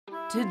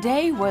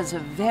Today was a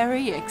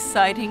very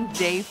exciting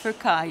day for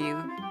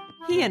Caillou.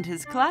 He and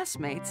his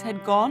classmates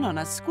had gone on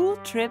a school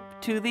trip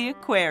to the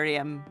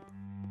aquarium.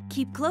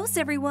 Keep close,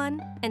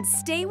 everyone, and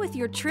stay with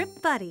your trip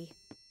buddy.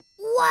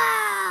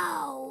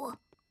 Wow!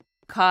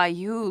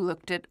 Caillou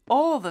looked at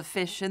all the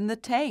fish in the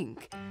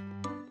tank.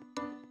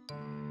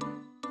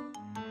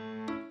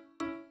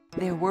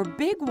 There were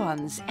big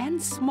ones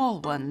and small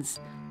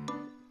ones,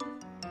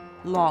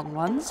 long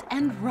ones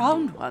and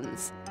round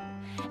ones,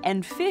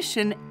 and fish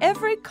in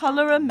every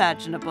color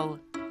imaginable.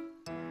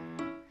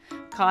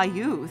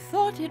 Caillou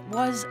thought it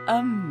was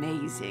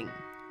amazing.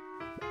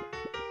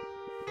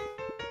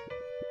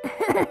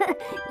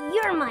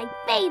 You're my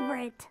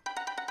favorite.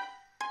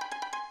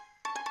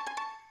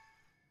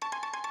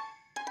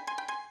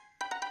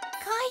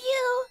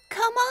 Caillou,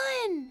 come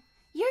on.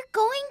 You're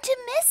going to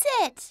miss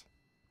it.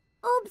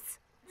 Oops.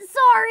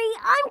 Sorry,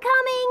 I'm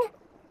coming.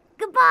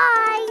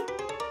 Goodbye.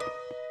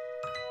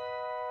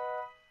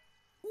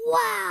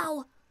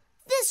 Wow,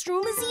 this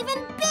room is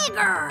even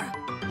bigger.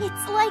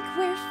 It's like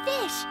we're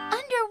fish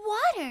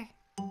underwater.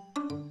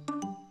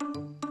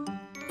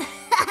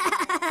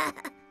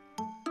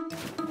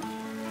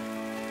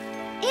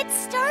 It's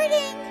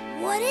starting.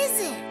 What is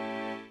it?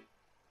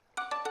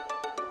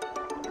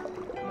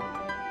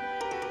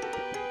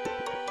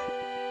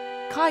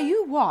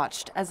 Caillou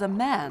watched as a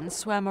man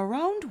swam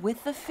around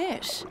with the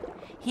fish.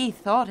 He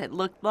thought it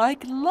looked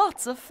like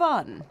lots of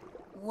fun.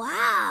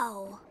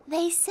 Wow.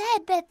 They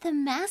said that the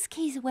mask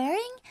he's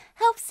wearing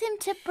helps him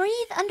to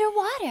breathe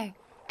underwater,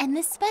 and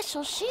the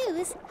special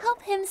shoes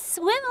help him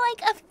swim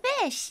like a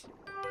fish.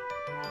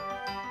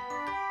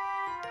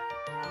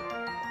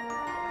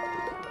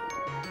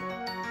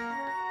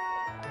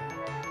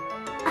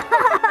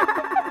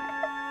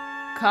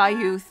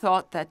 Caillou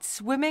thought that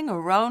swimming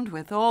around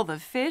with all the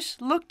fish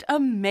looked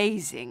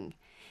amazing.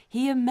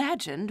 He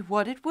imagined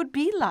what it would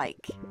be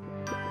like.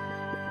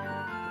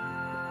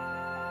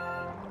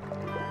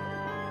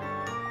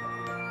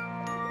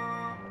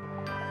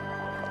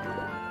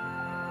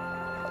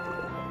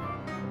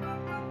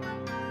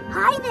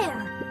 Hi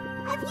there.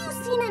 Have you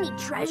seen any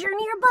treasure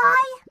nearby?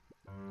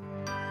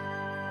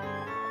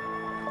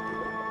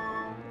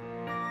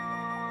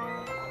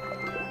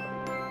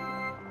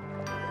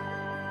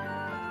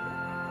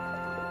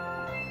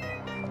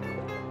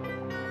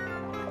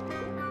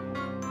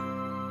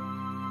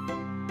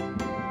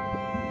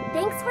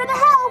 Thanks for the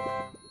help.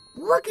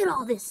 Look at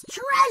all this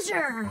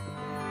treasure.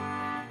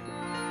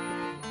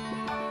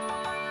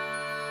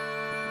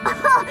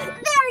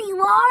 There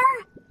you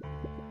are.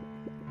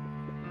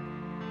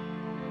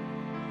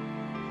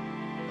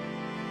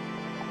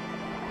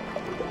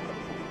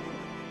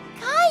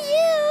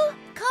 Caillou,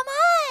 come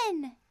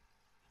on.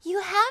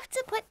 You have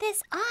to put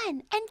this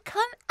on and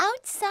come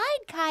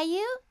outside,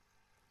 Caillou.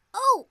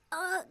 Oh,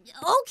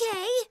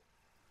 okay.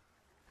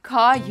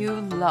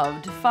 Caillou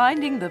loved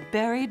finding the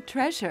buried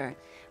treasure,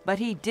 but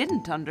he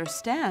didn't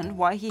understand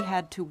why he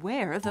had to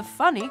wear the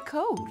funny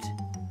coat.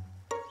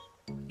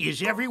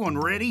 Is everyone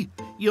ready?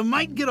 You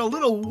might get a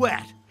little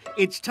wet.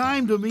 It's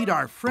time to meet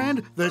our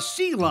friend, the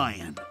sea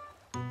lion.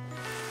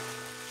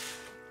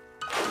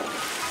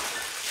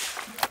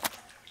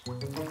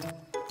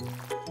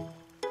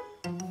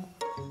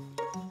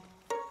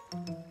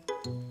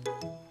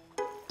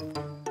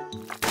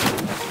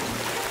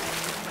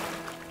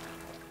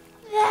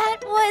 That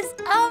was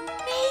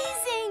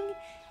amazing.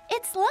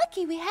 It's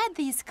lucky we had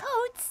these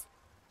coats.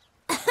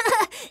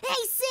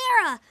 Hey,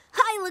 Sarah,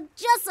 I look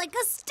just like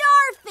a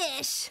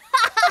starfish.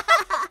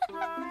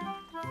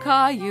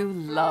 Caillou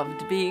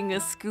loved being a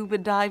scuba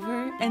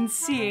diver and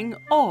seeing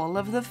all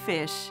of the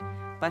fish,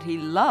 but he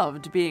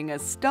loved being a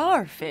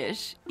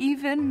starfish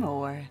even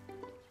more.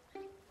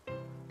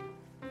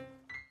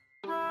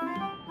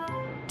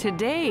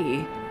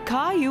 Today,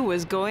 Caillou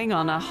was going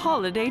on a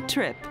holiday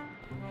trip.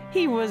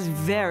 He was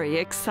very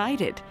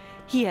excited.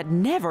 He had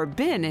never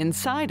been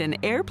inside an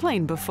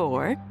airplane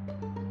before.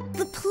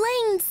 The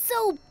plane's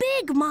so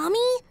big, Mommy.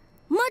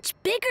 Much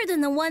bigger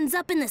than the ones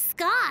up in the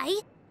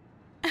sky.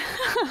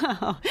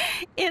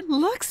 It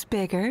looks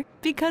bigger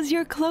because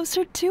you're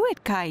closer to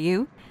it,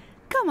 Caillou.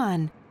 Come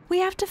on, we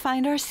have to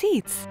find our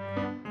seats.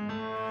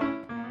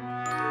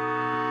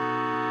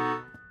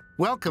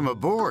 Welcome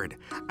aboard.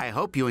 I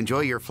hope you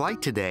enjoy your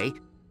flight today.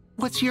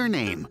 What's your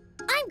name?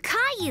 I'm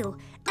Caillou,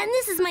 and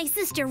this is my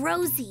sister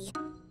Rosie.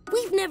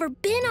 We've never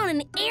been on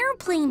an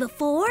airplane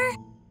before.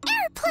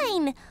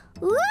 Airplane!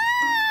 Woo!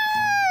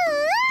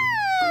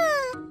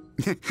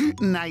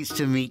 Nice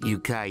to meet you,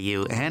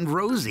 Caillou and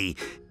Rosie.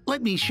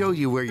 Let me show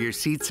you where your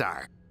seats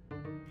are.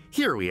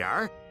 Here we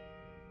are.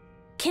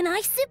 Can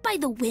I sit by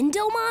the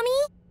window,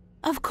 Mommy?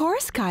 Of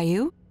course,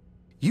 Caillou.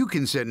 You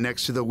can sit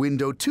next to the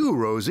window too,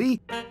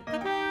 Rosie.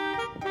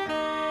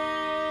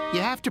 You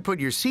have to put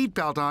your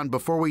seatbelt on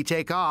before we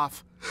take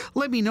off.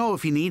 Let me know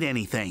if you need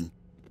anything.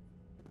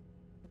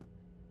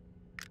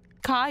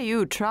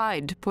 Caillou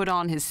tried to put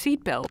on his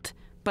seatbelt,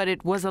 but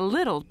it was a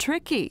little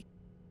tricky.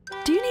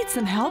 Do you need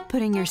some help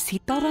putting your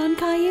seatbelt on,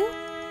 Caillou?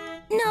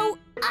 No,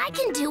 I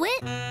can do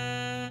it.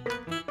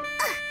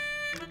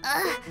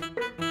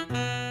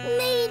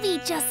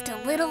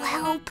 little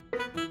help.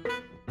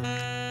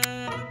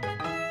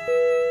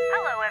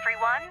 Hello,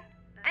 everyone.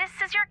 This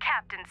is your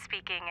captain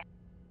speaking.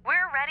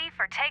 We're ready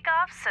for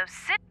takeoff, so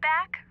sit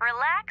back,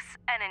 relax,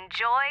 and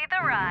enjoy the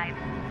ride.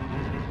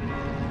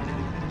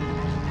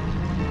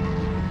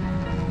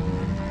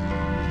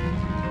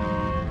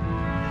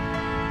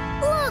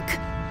 Look!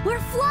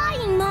 We're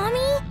flying,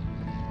 Mommy!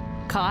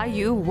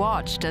 Caillou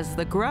watched as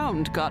the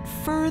ground got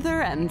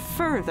further and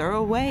further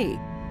away.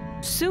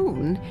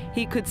 Soon,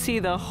 he could see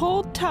the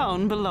whole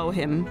town below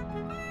him.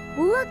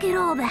 Look at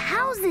all the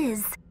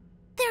houses!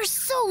 They're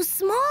so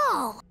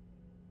small!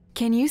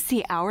 Can you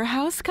see our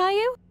house,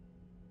 Caillou?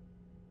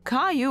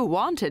 Caillou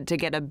wanted to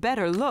get a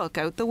better look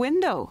out the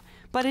window,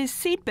 but his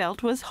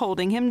seatbelt was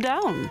holding him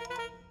down.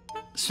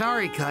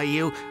 Sorry,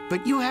 Caillou,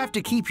 but you have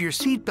to keep your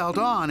seatbelt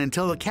on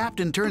until the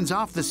captain turns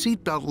off the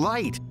seatbelt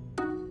light.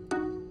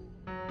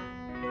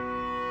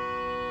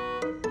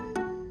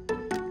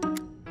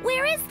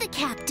 Where is the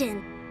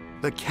captain?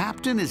 The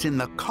captain is in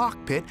the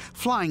cockpit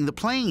flying the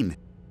plane.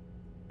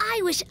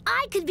 I wish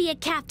I could be a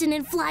captain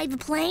and fly the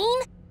plane.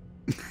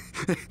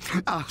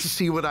 I'll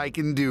see what I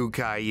can do,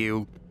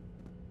 Caillou.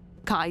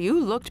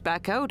 Caillou looked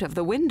back out of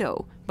the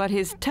window, but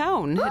his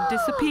town had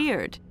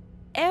disappeared.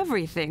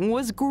 Everything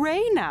was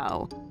gray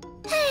now.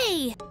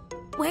 Hey,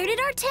 where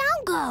did our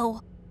town go?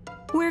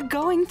 We're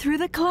going through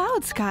the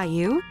clouds,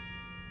 Caillou.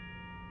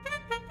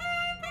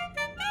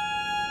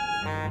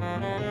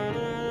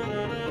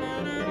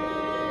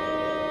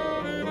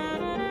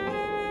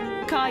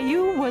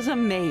 Caillou was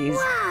amazed.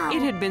 Wow.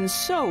 It had been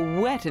so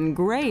wet and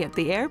gray at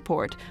the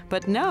airport,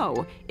 but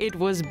now it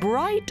was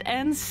bright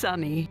and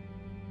sunny.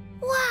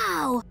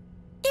 Wow,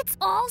 it's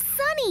all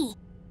sunny.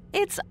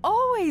 It's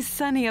always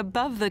sunny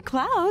above the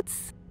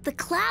clouds. The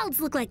clouds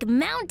look like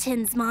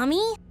mountains,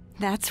 Mommy.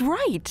 That's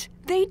right,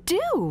 they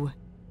do.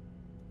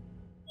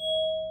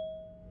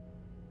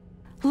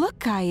 Look,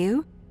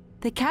 Caillou,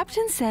 the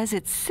captain says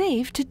it's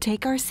safe to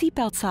take our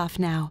seatbelts off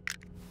now.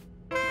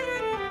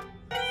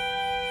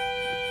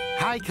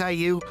 Hi,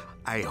 Caillou.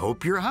 I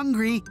hope you're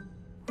hungry.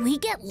 We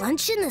get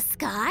lunch in the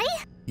sky?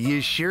 You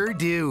sure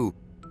do.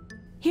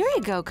 Here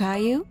you go,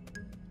 Caillou.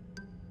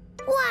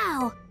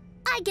 Wow,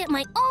 I get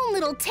my own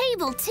little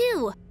table,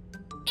 too.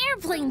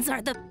 Airplanes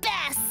are the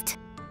best.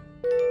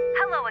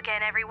 Hello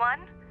again, everyone.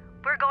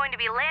 We're going to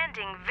be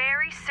landing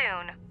very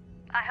soon.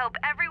 I hope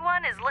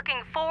everyone is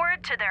looking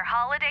forward to their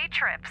holiday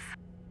trips.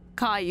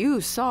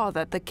 Caillou saw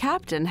that the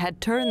captain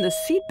had turned the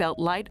seatbelt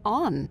light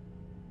on.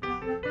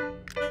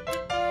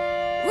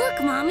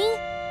 Look, Mommy,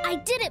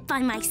 I did it by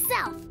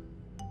myself.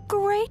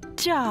 Great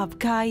job,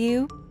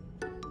 Caillou.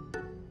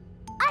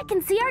 I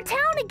can see our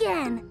town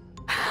again.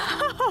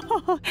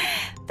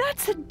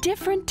 That's a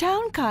different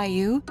town,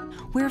 Caillou.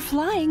 We're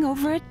flying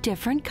over a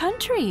different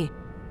country.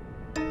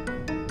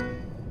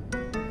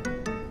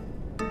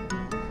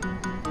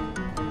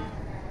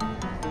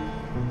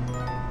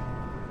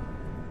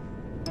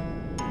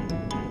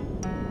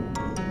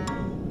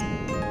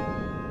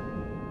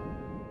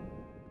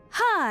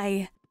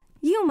 Hi,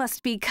 you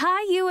must be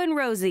Caillou and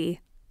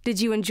Rosie. Did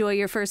you enjoy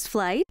your first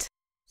flight?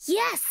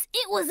 Yes,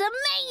 it was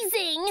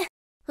amazing.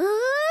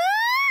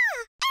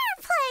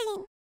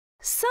 Airplane!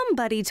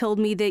 Somebody told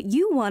me that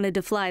you wanted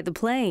to fly the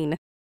plane.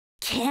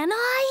 Can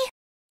I?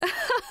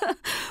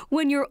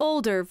 When you're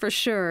older, for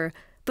sure.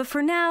 But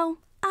for now,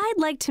 I'd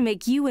like to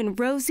make you and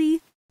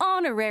Rosie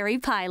honorary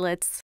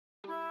pilots.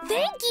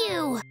 Thank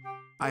you.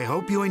 I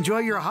hope you enjoy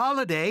your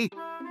holiday.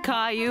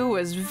 Caillou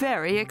was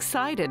very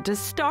excited to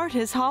start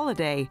his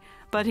holiday,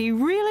 but he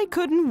really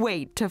couldn't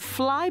wait to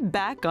fly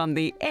back on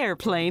the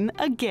airplane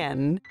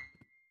again.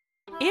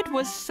 It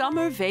was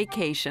summer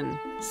vacation,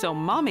 so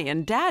Mommy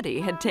and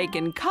Daddy had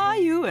taken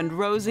Caillou and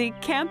Rosie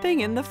camping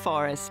in the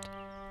forest.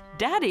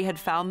 Daddy had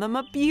found them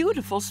a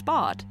beautiful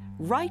spot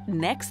right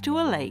next to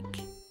a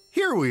lake.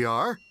 Here we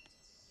are.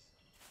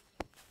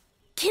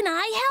 Can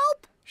I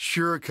help?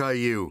 Sure,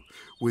 Caillou.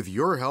 With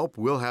your help,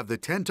 we'll have the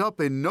tent up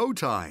in no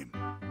time.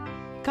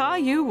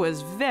 Caillou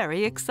was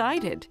very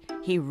excited.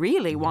 He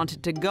really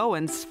wanted to go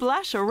and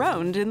splash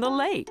around in the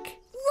lake.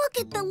 Look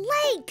at the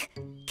lake.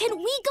 Can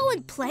we go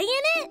and play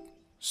in it?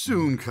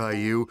 Soon,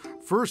 Caillou.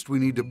 First, we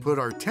need to put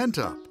our tent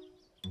up.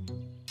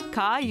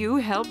 Caillou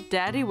helped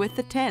Daddy with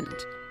the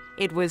tent.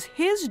 It was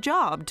his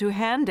job to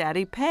hand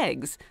Daddy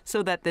pegs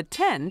so that the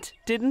tent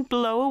didn't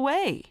blow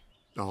away.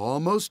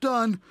 Almost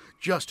done.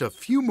 Just a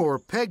few more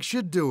pegs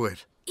should do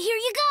it. Here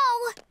you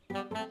go.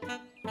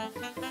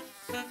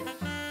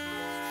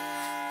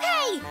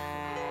 Hey!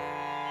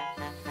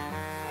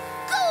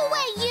 Go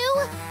away,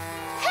 you!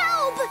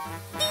 Help!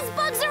 These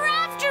bugs are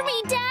after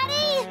me,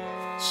 Daddy!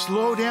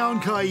 Slow down,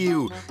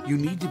 Caillou. You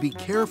need to be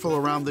careful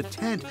around the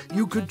tent.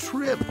 You could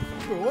trip.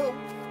 Oh.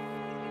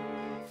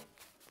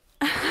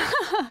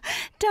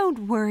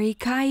 Don't worry,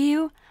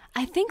 Caillou.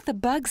 I think the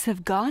bugs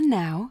have gone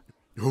now.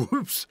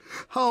 Oops.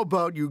 How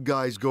about you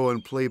guys go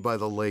and play by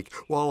the lake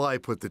while I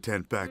put the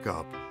tent back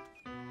up?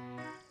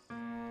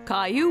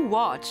 Caillou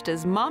watched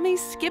as Mommy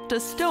skipped a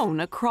stone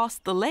across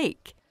the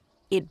lake.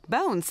 It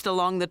bounced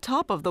along the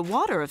top of the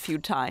water a few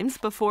times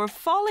before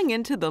falling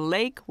into the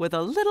lake with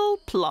a little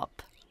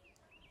plop.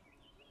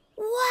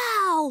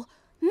 Wow!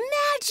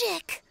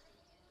 Magic!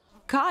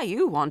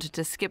 Caillou wanted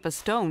to skip a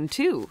stone,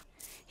 too.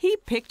 He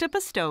picked up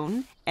a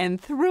stone and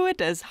threw it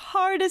as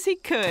hard as he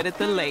could at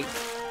the lake.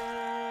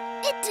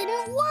 It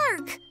didn't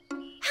work!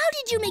 How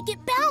did you make it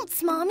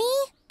bounce, Mommy?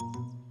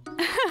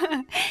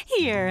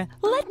 Here,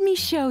 let me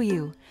show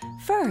you.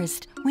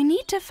 First, we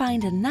need to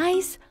find a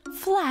nice,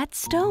 flat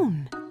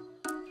stone.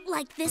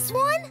 Like this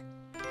one?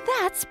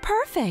 That's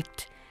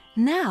perfect.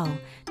 Now,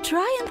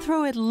 try and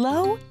throw it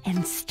low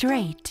and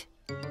straight.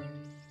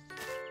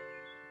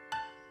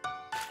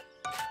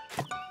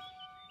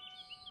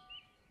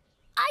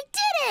 I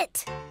did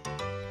it!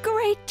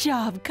 Great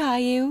job,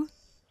 Caillou.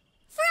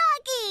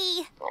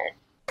 Froggy!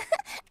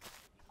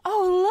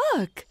 Oh,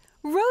 look!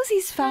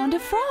 Rosie's found a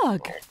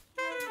frog.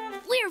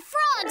 We're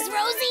frogs,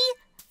 Rosie!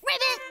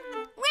 Ribbit!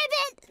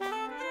 Ribbit!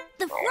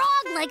 The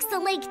frog likes the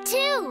lake,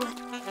 too.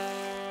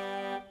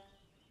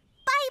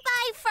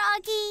 Bye-bye,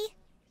 Froggy.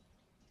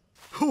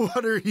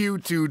 What are you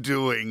two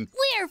doing?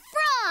 We're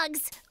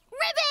frogs!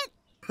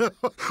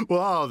 Ribbit!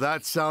 Wow,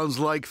 that sounds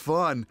like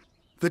fun.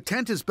 The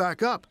tent is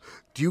back up.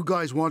 Do you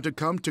guys want to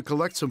come to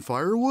collect some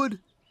firewood?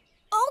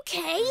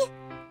 Okay.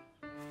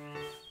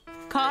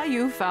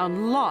 Caillou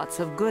found lots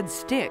of good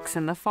sticks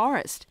in the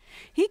forest.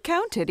 He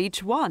counted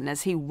each one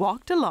as he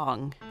walked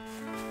along.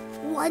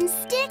 1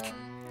 stick,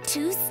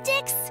 2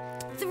 sticks,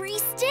 3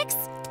 sticks,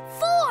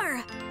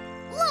 4!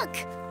 Look,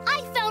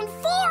 I found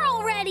 4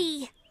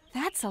 already!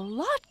 That's a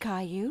lot,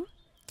 Caillou.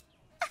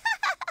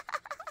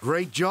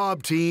 Great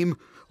job, team.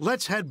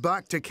 Let's head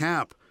back to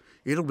camp.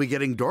 It'll be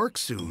getting dark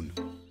soon.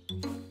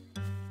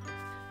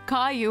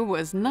 Caillou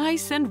was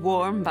nice and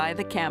warm by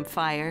the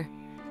campfire.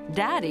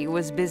 Daddy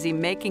was busy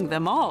making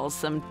them all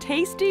some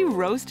tasty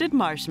roasted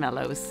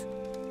marshmallows.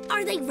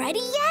 Are they ready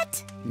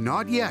yet?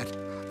 Not yet.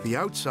 The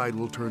outside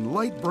will turn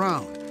light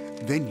brown.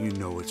 Then you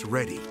know it's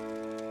ready.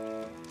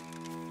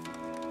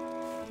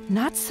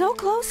 Not so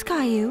close,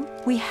 Caillou.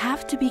 We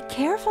have to be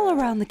careful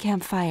around the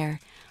campfire.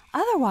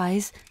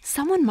 Otherwise,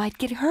 someone might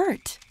get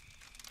hurt.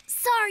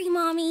 Sorry,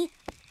 Mommy.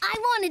 I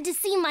wanted to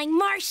see my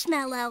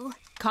marshmallow.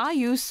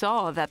 Caillou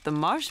saw that the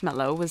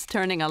marshmallow was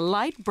turning a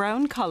light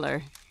brown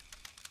color.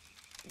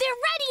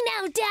 They're ready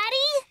now,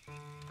 Daddy!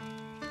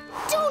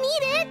 Don't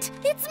eat it!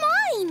 It's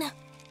mine!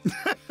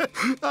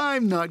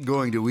 I'm not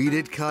going to eat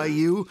it,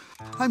 Caillou.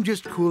 I'm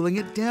just cooling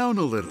it down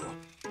a little.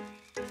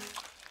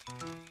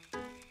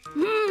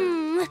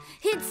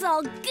 It's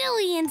all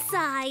gooey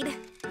inside.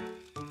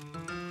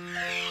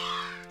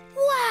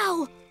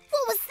 Wow!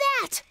 What was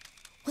that?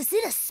 Was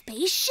it a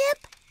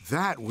spaceship?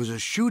 That was a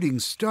shooting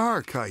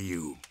star,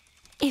 Caillou.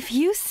 If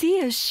you see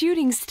a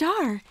shooting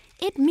star,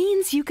 it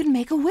means you can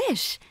make a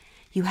wish.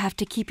 You have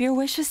to keep your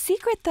wish a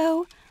secret,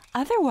 though.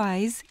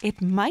 Otherwise,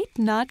 it might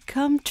not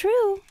come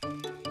true.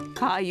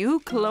 Caillou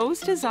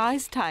closed his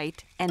eyes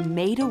tight and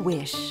made a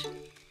wish.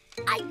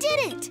 I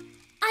did it!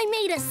 I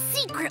made a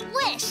secret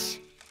wish!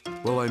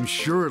 Well, I'm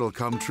sure it'll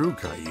come true,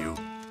 Caillou.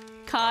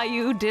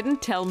 Caillou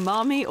didn't tell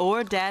Mommy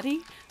or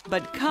Daddy,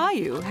 but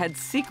Caillou had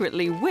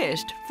secretly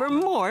wished for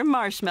more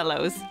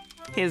marshmallows.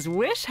 His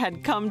wish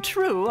had come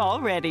true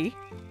already.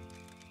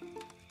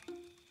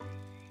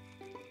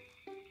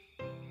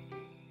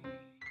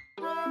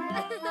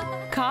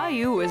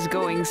 Caillou was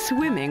going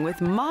swimming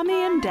with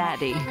Mommy and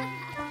Daddy.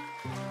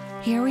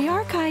 Here we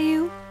are,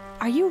 Caillou.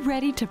 Are you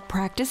ready to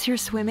practice your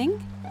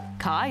swimming?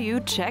 Caillou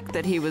checked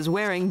that he was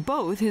wearing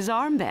both his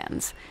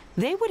armbands.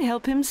 They would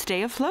help him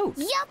stay afloat.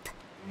 Yup!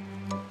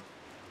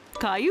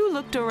 Caillou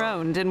looked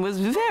around and was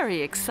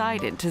very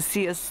excited to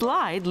see a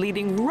slide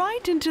leading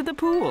right into the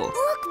pool.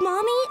 Look,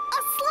 Mommy!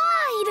 A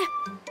slide!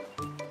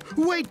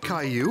 Wait,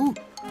 Caillou!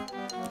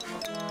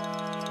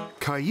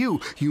 Caillou,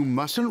 you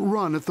mustn't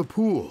run at the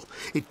pool.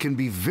 It can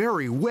be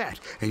very wet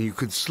and you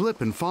could slip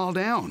and fall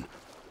down.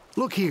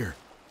 Look here.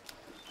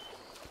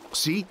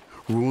 See?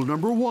 Rule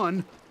number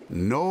 1,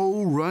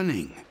 no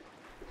running.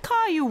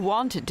 Caillou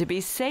wanted to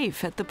be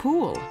safe at the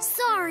pool.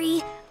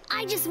 Sorry,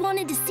 I just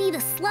wanted to see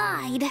the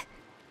slide.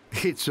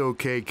 It's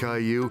okay,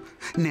 Caillou.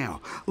 Now,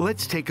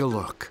 let's take a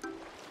look.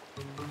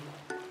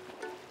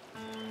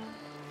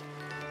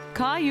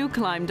 Caillou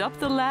climbed up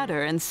the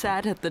ladder and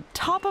sat at the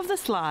top of the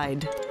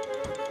slide.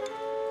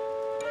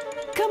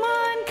 Come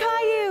on,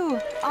 Caillou!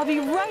 I'll be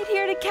right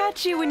here to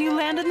catch you when you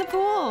land in the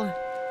pool.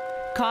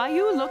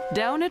 Caillou looked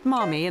down at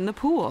Mommy in the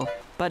pool,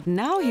 but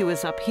now he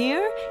was up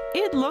here,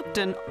 it looked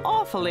an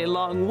awfully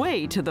long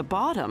way to the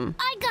bottom.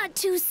 I got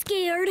too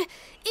scared.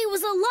 It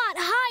was a lot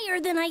higher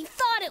than I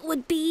thought it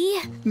would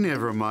be.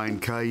 Never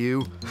mind,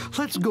 Caillou.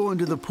 Let's go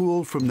into the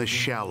pool from the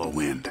shallow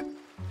end.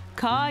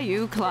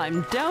 Caillou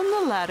climbed down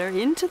the ladder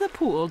into the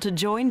pool to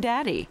join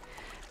Daddy.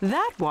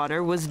 That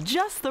water was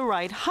just the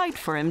right height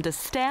for him to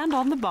stand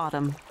on the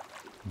bottom.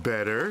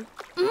 Better?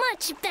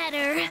 Much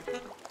better.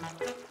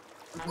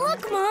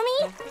 Look, Mommy,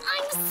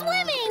 I'm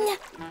swimming!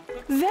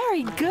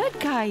 Very good,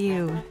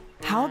 Caillou.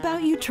 How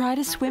about you try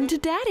to swim to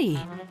Daddy?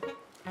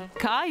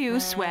 Caillou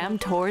swam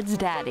towards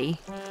Daddy.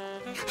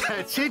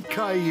 That's it,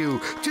 Caillou.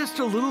 Just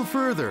a little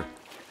further.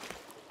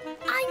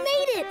 I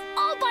made it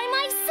all by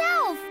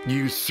myself.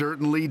 You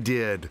certainly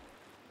did.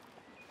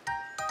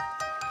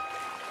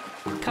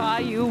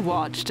 Caillou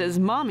watched as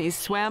Mommy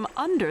swam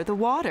under the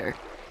water.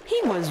 He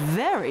was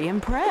very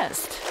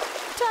impressed.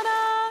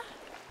 Ta-da!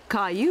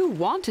 Caillou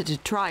wanted to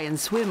try and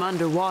swim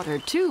underwater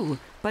too,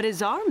 but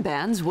his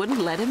armbands wouldn't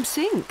let him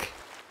sink.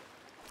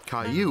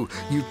 Caillou,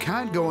 you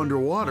can't go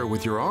underwater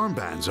with your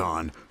armbands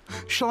on.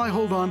 Shall I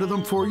hold on to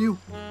them for you?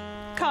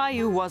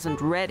 Caillou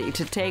wasn't ready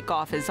to take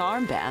off his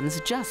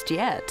armbands just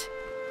yet.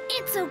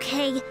 It's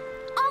okay.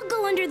 I'll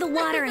go under the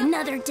water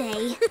another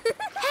day.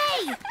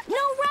 Hey, no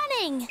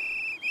running!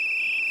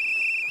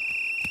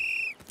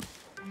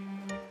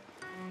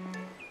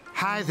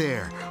 Hi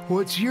there.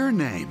 What's your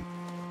name?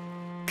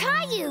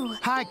 Caillou!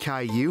 Hi,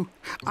 Caillou.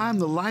 I'm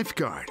the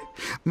lifeguard.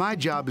 My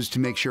job is to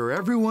make sure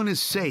everyone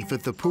is safe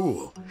at the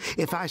pool.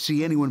 If I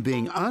see anyone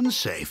being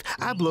unsafe,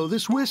 I blow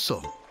this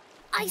whistle.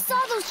 I saw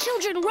those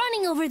children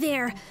running over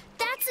there.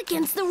 That's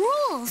against the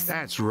rules.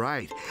 That's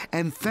right.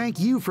 And thank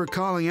you for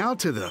calling out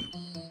to them.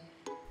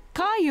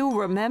 Caillou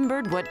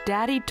remembered what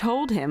Daddy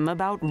told him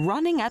about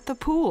running at the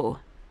pool.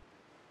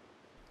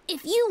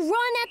 If you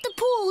run at the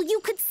pool, you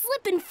could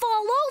slip and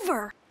fall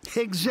over.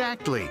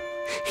 Exactly.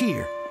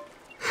 Here.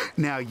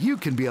 Now you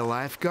can be a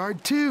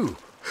lifeguard too.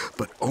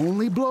 But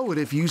only blow it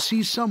if you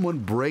see someone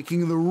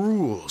breaking the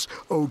rules,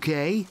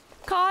 okay?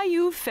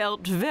 Caillou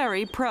felt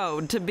very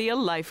proud to be a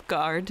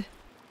lifeguard.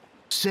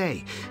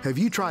 Say, have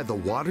you tried the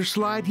water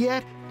slide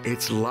yet?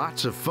 It's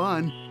lots of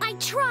fun. I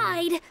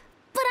tried,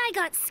 but I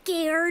got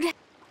scared.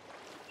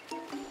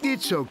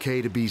 It's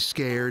okay to be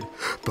scared,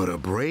 but a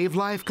brave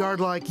lifeguard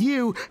like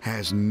you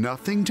has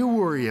nothing to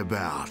worry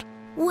about.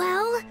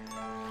 Well,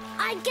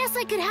 I guess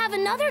I could have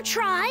another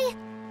try.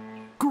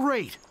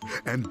 Great!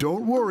 And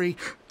don't worry,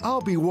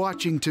 I'll be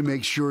watching to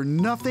make sure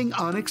nothing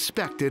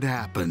unexpected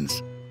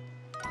happens.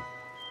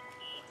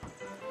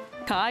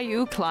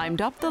 Caillou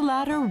climbed up the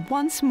ladder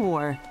once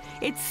more.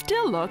 It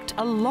still looked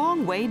a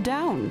long way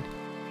down.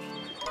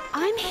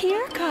 I'm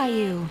here,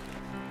 Caillou.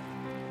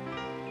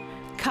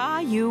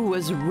 Caillou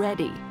was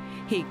ready.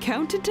 He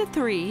counted to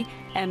 3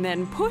 and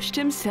then pushed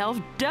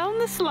himself down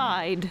the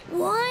slide.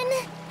 1,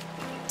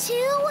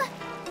 2,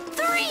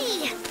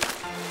 3!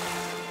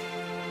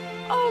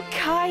 Oh,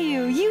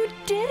 Caillou, you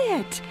did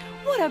it!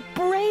 What a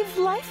brave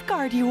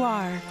lifeguard you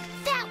are!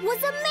 That was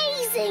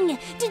amazing!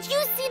 Did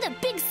you see the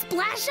big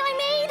splash I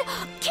made?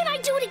 Can I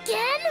do it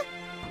again?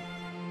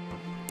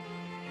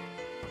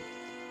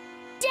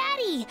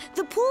 Daddy,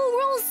 the pool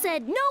rules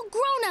said no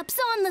grown-ups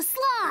on the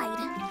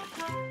slide.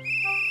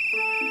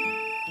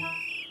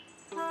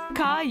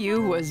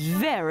 Caillou was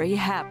very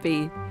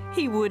happy.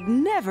 He would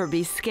never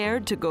be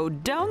scared to go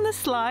down the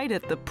slide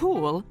at the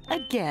pool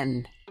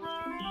again.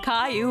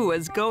 Caillou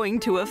was going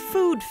to a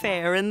food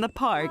fair in the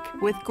park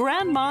with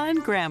Grandma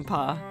and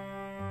Grandpa.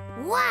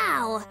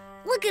 Wow!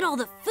 Look at all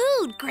the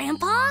food,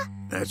 Grandpa!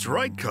 That's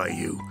right,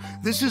 Caillou.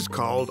 This is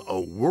called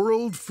a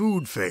World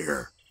Food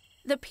Fair.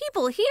 The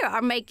people here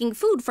are making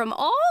food from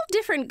all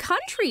different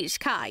countries,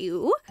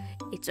 Caillou.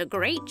 It's a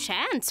great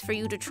chance for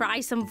you to try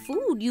some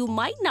food you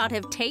might not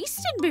have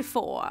tasted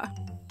before.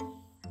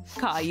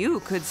 Caillou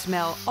could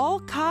smell all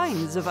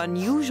kinds of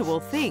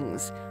unusual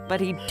things, but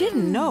he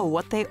didn't know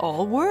what they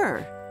all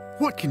were.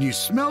 What can you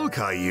smell,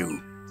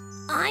 Caillou?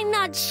 I'm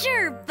not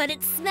sure, but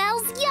it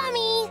smells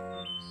yummy.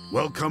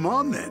 Well, come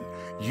on then.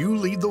 You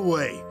lead the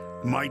way.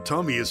 My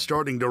tummy is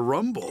starting to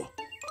rumble.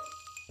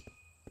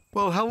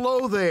 Well,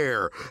 hello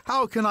there.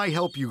 How can I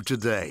help you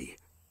today?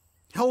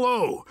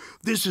 Hello,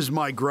 this is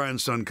my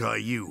grandson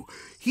Caillou.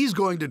 He's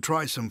going to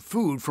try some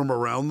food from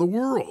around the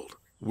world.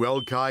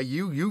 Well,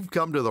 Caillou, you've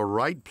come to the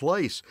right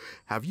place.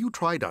 Have you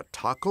tried a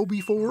taco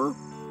before?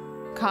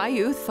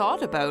 Caillou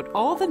thought about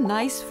all the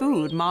nice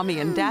food Mommy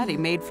and Daddy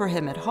made for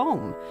him at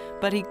home,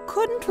 but he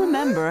couldn't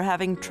remember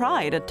having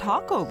tried a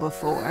taco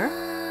before.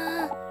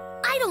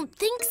 I don't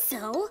think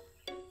so.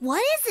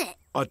 What is it?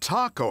 A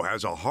taco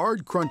has a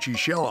hard, crunchy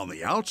shell on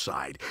the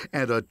outside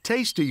and a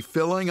tasty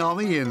filling on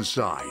the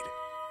inside.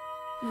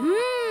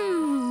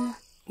 Mmm.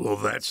 Well,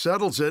 that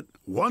settles it.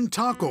 1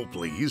 taco,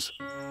 please.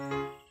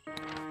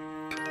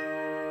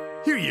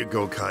 Here you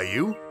go,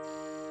 Caillou.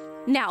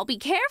 Now be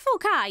careful,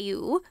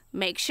 Caillou.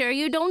 Make sure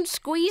you don't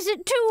squeeze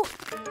it too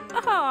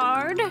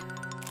hard.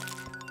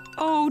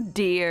 Oh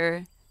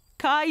dear,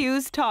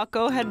 Caillou's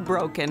taco had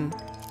broken.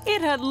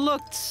 It had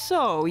looked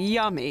so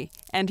yummy,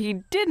 and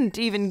he didn't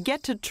even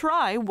get to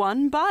try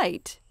 1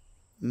 bite.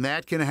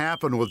 That can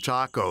happen with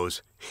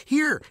tacos.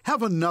 Here,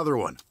 have another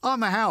one on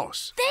the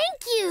house.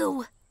 Thank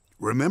you.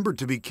 Remember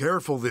to be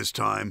careful this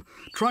time.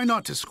 Try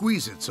not to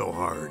squeeze it so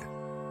hard.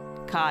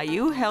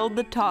 Caillou held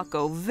the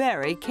taco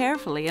very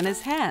carefully in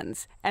his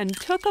hands and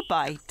took a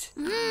bite.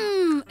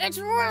 Mmm, it's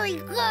really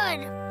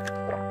good.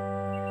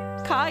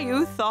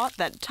 Caillou thought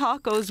that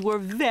tacos were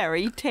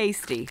very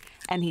tasty,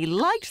 and he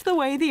liked the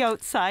way the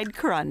outside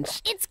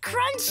crunched. It's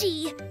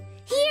crunchy.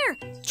 Here,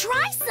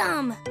 try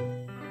some.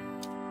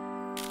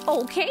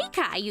 Okay,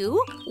 Caillou,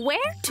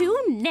 where to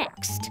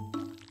next?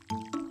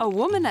 A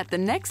woman at the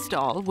next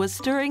stall was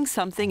stirring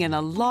something in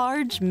a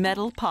large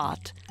metal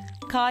pot.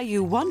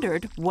 Caillou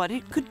wondered what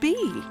it could be.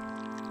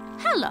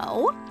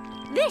 Hello,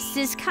 this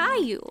is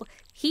Caillou.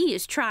 He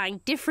is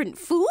trying different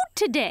food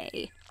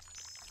today.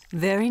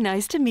 Very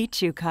nice to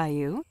meet you,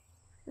 Caillou.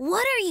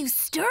 What are you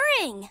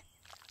stirring?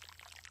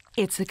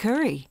 It's a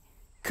curry.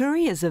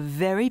 Curry is a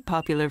very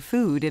popular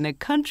food in a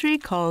country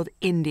called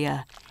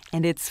India,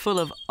 and it's full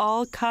of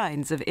all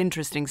kinds of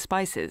interesting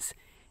spices.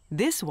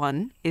 This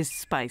one is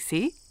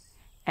spicy,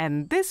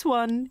 and this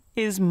one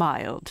is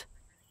mild.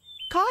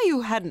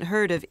 Caillou hadn't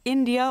heard of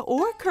India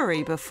or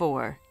curry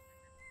before.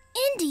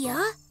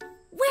 India?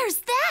 Where's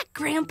that,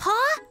 Grandpa?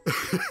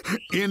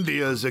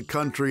 India is a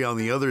country on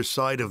the other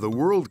side of the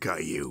world,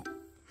 Caillou.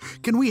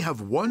 Can we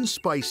have one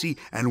spicy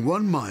and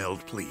one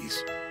mild,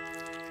 please?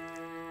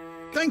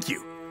 Thank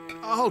you.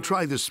 I'll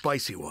try the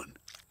spicy one.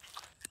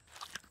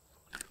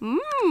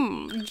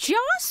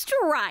 Just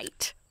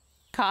right.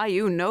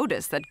 Caillou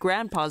noticed that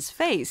Grandpa's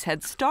face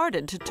had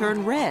started to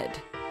turn red.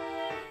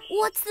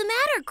 What's the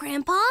matter,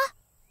 Grandpa?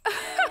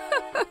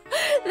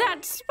 That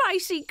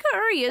spicy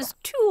curry is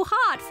too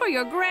hot for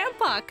your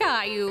grandpa,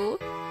 Caillou.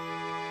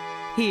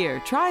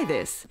 Here, try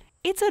this.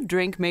 It's a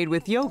drink made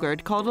with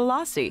yogurt called a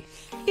lassi.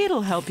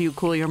 It'll help you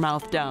cool your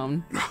mouth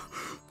down.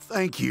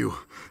 Thank you.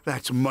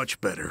 That's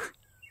much better.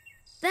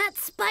 That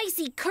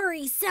spicy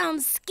curry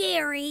sounds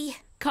scary.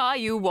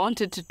 Caillou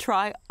wanted to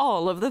try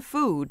all of the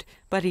food,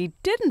 but he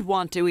didn't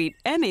want to eat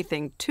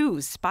anything too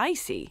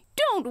spicy.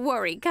 Don't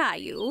worry,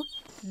 Caillou.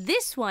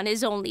 This one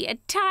is only a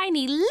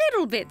tiny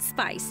little bit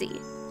spicy.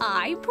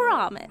 I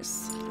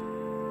promise.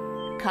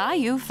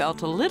 Caillou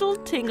felt a little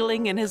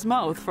tingling in his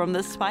mouth from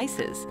the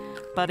spices,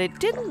 but it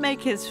didn't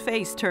make his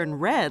face turn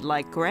red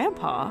like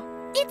Grandpa.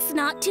 It's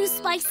not too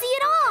spicy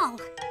at all.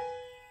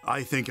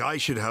 I think I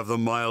should have the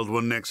mild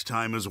one next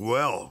time as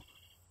well.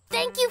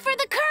 Thank you for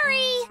the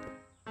curry.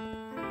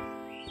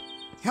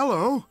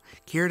 Hello.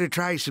 Care to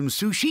try some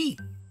sushi?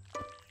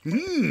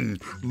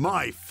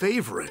 My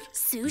favorite.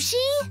 Sushi?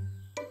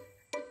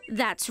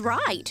 That's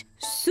right.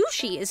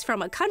 Sushi is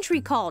from a country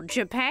called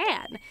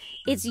Japan.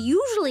 It's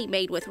usually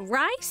made with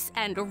rice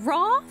and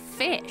raw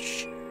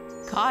fish.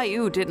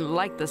 Caillou didn't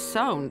like the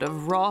sound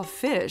of raw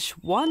fish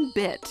one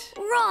bit.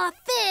 Raw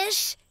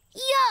fish?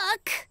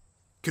 Yuck!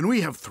 Can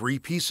we have 3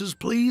 pieces,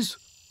 please?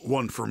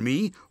 One for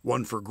me,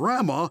 one for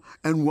Grandma,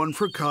 and one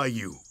for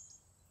Caillou.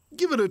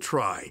 Give it a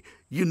try.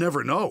 You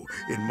never know.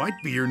 It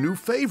might be your new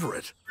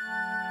favorite.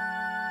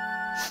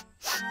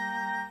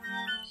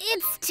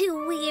 It's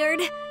too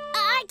weird.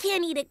 I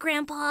can't eat it,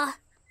 Grandpa.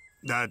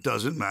 That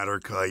doesn't matter,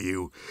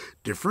 Caillou.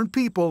 Different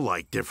people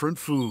like different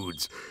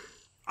foods.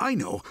 I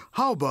know.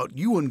 How about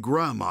you and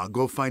Grandma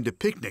go find a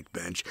picnic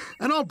bench,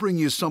 and I'll bring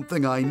you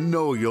something I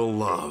know you'll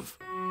love.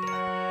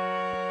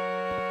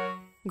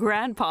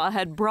 Grandpa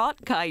had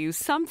brought Caillou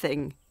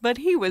something, but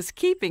he was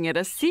keeping it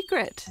a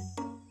secret.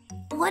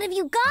 What have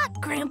you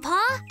got, Grandpa?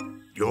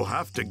 You'll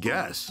have to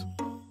guess.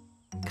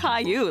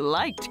 Caillou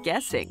liked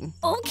guessing.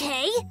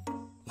 Okay.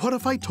 What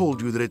if I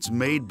told you that it's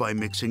made by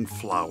mixing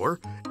flour,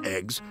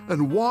 eggs,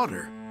 and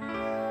water?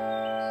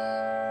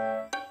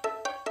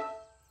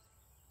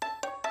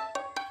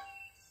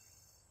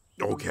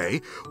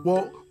 Okay,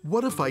 well,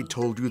 what if I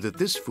told you that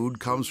this food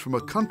comes from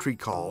a country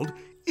called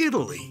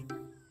Italy?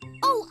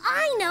 Oh,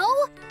 I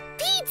know!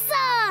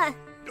 Pizza!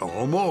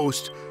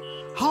 Almost.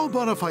 How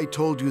about if I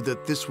told you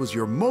that this was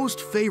your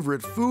most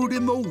favorite food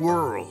in the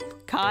world?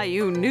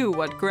 Caillou knew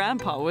what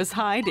Grandpa was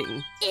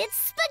hiding. It's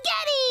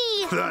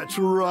spaghetti! That's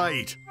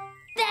right.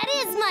 That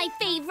is my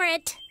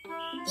favorite.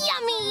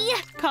 Yummy!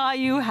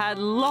 Caillou had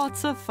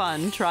lots of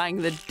fun trying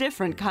the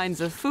different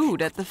kinds of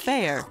food at the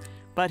fair,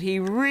 but he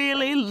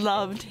really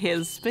loved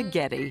his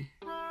spaghetti.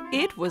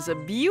 It was a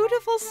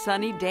beautiful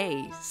sunny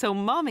day, so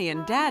Mommy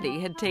and Daddy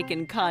had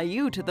taken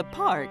Caillou to the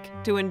park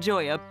to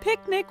enjoy a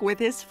picnic with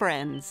his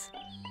friends.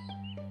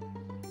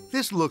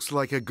 This looks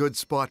like a good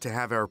spot to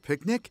have our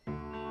picnic.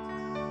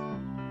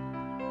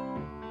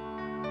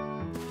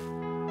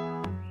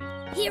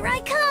 Here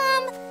I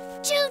come!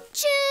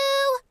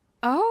 Choo-choo!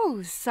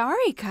 Oh,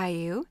 sorry,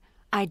 Caillou.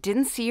 I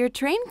didn't see your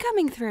train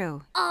coming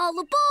through. All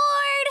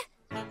aboard!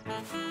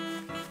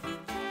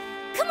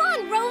 Come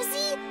on,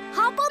 Rosie!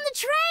 Hop on the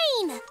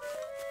train!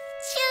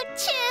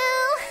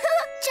 Choo-choo!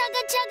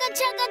 Chugga, chugga,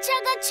 chugga,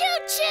 chugga,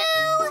 choo-choo!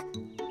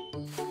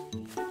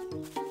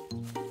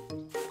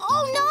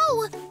 Oh, no!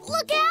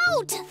 Look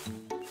out!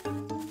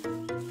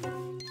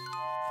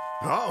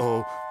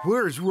 Uh-oh,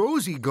 where's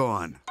Rosie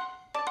gone?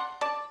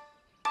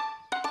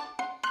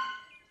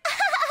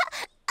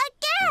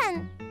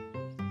 Again!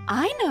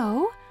 I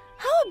know.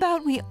 How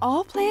about we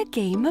all play a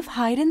game of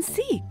hide and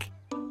seek?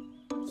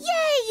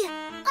 Yay!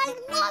 I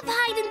love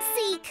hide and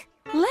seek!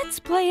 Let's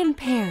play in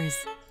pairs.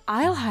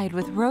 I'll hide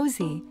with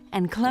Rosie,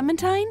 and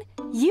Clementine,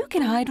 you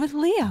can hide with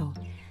Leo.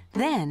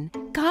 Then,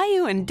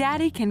 Caillou and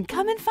Daddy can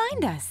come and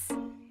find us.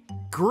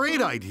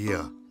 Great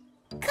idea.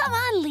 Come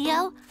on,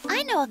 Leo.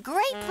 I know a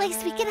great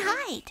place we can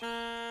hide.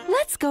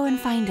 Let's go and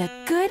find a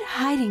good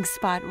hiding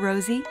spot,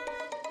 Rosie.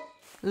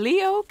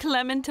 Leo,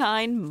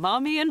 Clementine,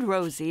 Mommy, and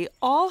Rosie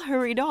all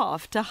hurried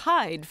off to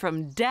hide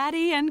from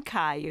Daddy and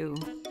Caillou.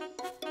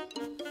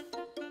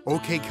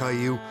 Okay,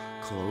 Caillou,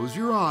 close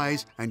your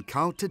eyes and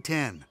count to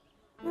 10.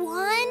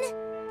 1,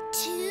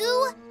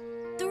 2,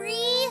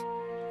 3,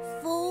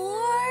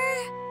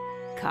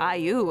 4.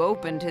 Caillou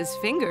opened his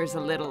fingers a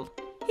little.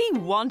 He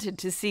wanted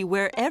to see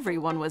where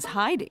everyone was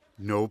hiding.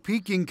 No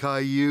peeking,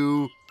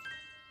 Caillou.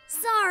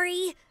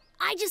 Sorry,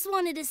 I just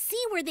wanted to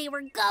see where they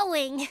were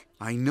going.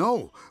 I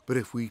know, but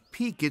if we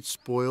peek, it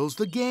spoils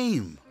the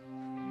game.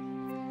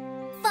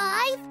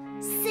 5,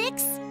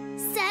 6,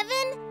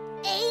 7,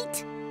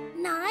 8,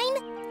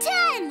 9,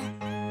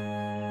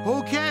 10.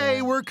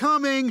 Okay, we're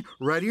coming.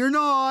 Ready or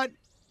not?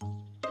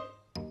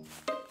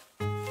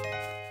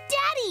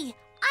 Daddy,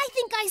 I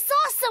think I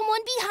saw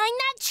someone behind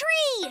that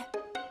tree.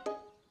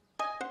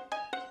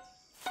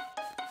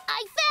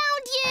 I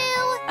found you!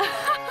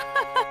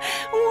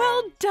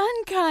 Well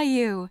done,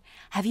 Caillou.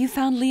 Have you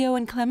found Leo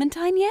and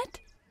Clementine yet?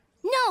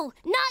 No,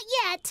 not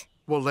yet.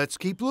 Well, let's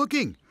keep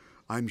looking.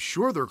 I'm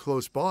sure they're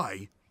close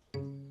by.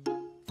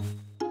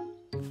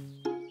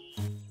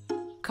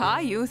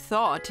 Caillou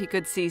thought he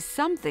could see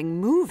something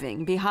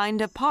moving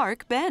behind a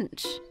park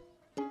bench.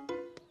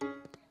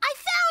 I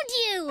found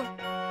you!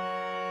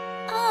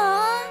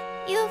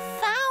 Aw, you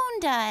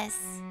found us.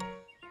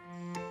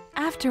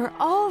 After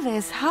all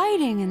this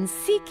hiding and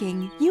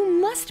seeking, you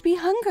must be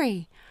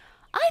hungry.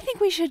 I think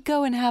we should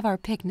go and have our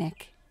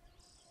picnic.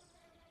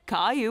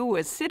 Caillou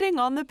was sitting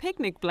on the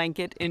picnic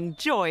blanket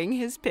enjoying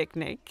his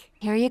picnic.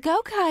 Here you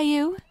go,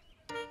 Caillou.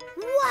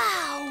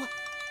 Wow!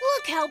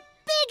 Look how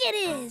big it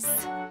is!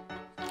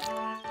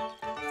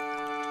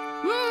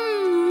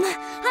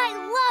 I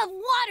love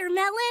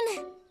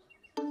watermelon!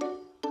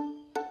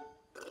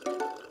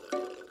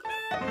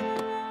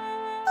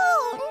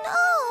 Oh,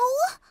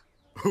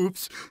 no!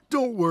 Oops,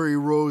 don't worry,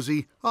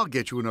 Rosie. I'll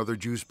get you another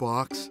juice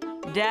box.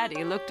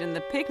 Daddy looked in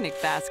the picnic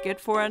basket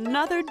for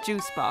another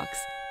juice box,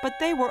 but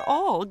they were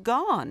all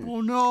gone.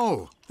 Oh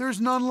no,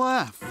 there's none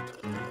left.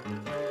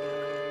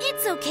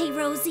 It's okay,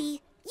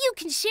 Rosie. You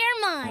can share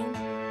mine.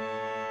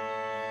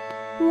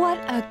 What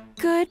a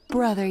good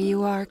brother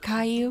you are,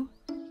 Caillou.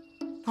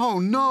 Oh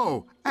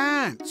no,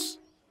 ants!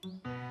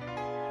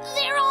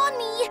 They're on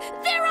me!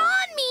 They're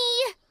on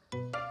me!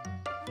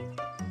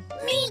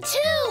 Me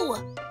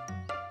too!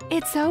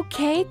 It's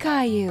okay,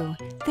 Caillou.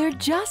 They're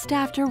just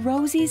after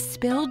Rosie's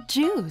spilled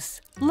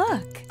juice.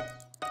 Look.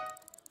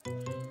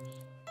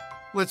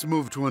 Let's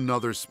move to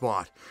another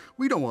spot.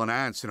 We don't want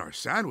ants in our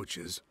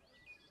sandwiches.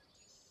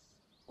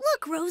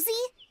 Look, Rosie.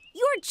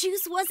 Your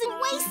juice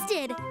wasn't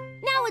wasted.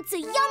 Now it's a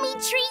yummy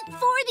treat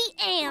for the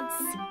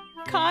ants.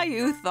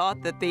 Caillou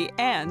thought that the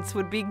ants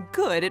would be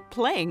good at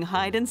playing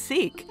hide and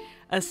seek,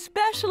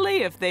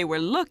 especially if they were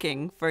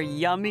looking for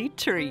yummy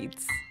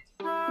treats.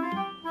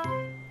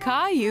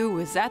 Caillou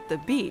was at the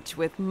beach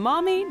with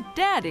Mommy,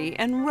 Daddy,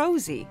 and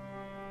Rosie.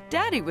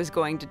 Daddy was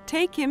going to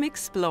take him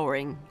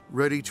exploring.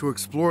 Ready to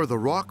explore the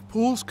rock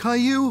pools,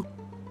 Caillou?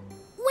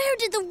 Where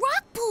did the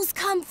rock pools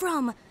come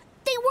from?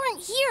 They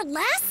weren't here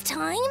last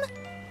time.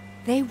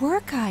 They were,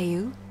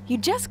 Caillou. You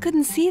just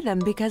couldn't see them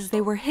because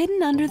they were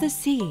hidden under the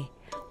sea.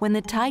 When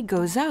the tide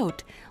goes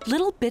out,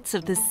 little bits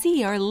of the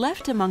sea are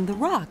left among the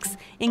rocks,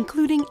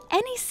 including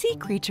any sea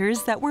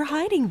creatures that were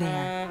hiding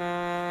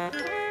there.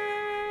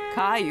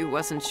 Caillou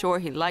wasn't sure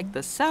he liked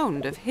the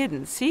sound of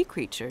hidden sea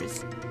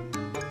creatures.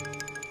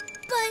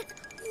 But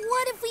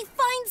what if we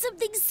find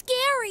something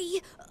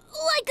scary?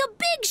 Like a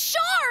big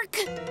shark!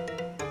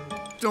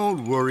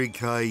 Don't worry,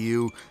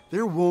 Caillou.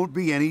 There won't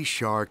be any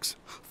sharks.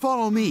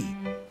 Follow me.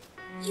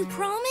 You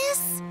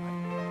promise?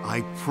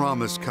 I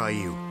promise,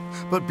 Caillou.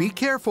 But be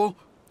careful.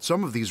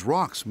 Some of these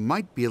rocks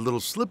might be a little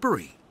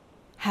slippery.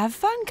 Have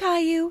fun,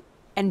 Caillou,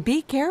 and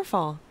be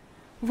careful.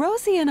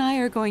 Rosie and I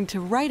are going to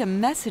write a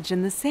message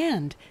in the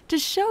sand to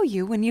show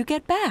you when you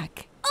get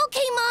back.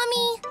 Okay,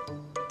 Mommy.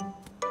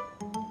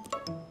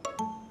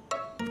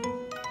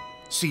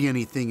 See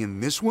anything in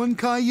this one,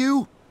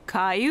 Caillou?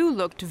 Caillou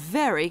looked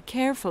very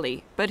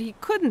carefully, but he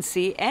couldn't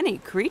see any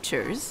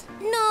creatures.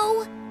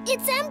 No,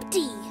 it's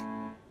empty.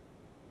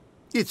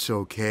 It's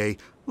okay.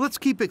 Let's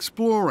keep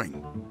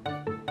exploring.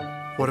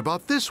 What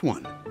about this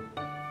one?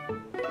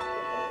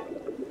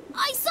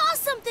 I saw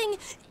something.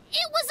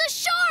 It was a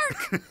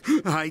shark.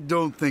 I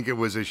don't think it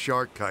was a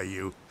shark,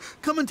 Caillou.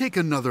 Come and take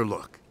another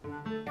look.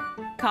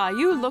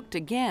 Caillou looked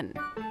again.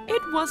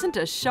 It wasn't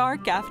a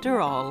shark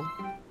after all.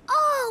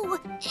 Oh,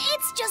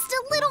 it's just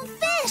a little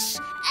fish.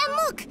 And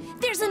look,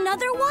 there's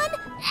another one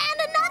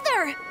and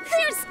another.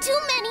 There's too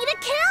many to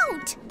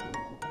count.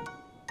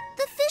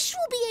 The fish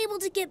will be able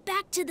to get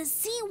back to the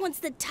sea once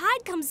the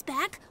tide comes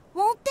back,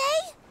 won't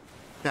they?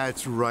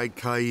 That's right,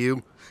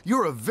 Caillou.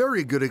 You're a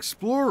very good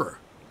explorer.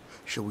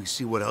 Shall we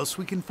see what else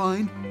we can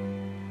find?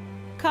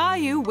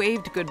 Caillou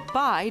waved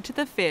goodbye to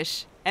the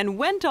fish and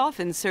went off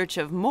in search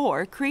of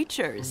more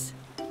creatures.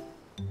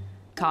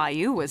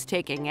 Caillou was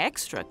taking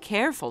extra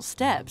careful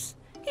steps.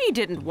 He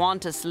didn't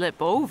want to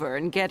slip over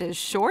and get his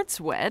shorts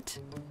wet.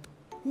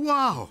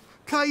 Wow!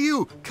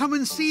 Caillou, come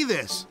and see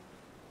this.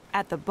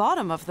 At the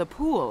bottom of the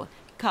pool,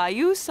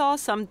 Caillou saw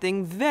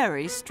something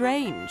very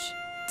strange.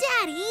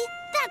 Daddy,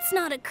 that's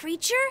not a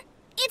creature.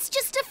 It's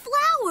just a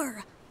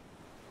flower.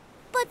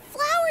 But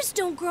flowers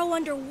don't grow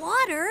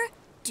underwater,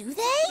 do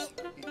they?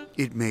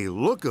 It may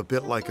look a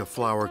bit like a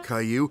flower,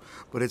 Caillou,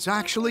 but it's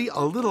actually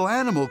a little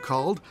animal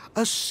called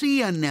a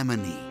sea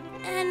anemone.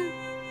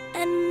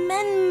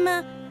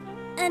 Anemone?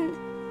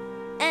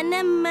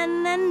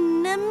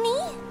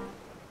 Anemone.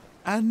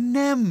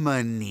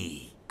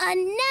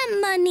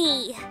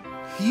 Anemone.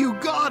 You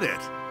got it.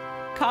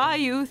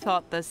 Caillou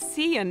thought the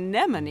sea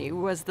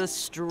anemone was the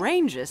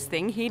strangest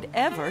thing he'd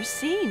ever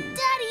seen.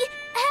 Daddy,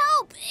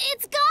 help!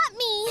 It's got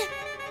me!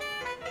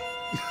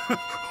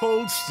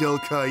 Hold still,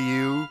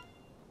 Caillou.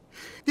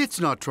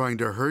 It's not trying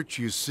to hurt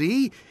you,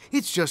 see?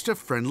 It's just a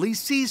friendly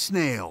sea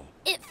snail.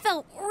 It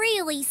felt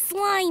really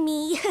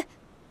slimy.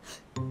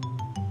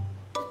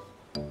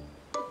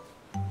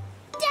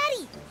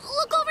 Daddy,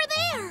 look over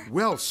there!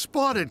 Well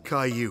spotted,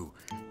 Caillou.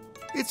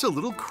 It's a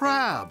little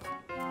crab.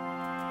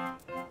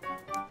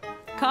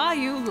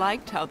 Caillou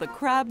liked how the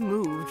crab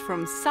moved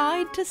from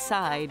side to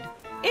side.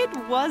 It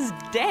was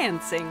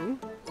dancing.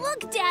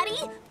 Look,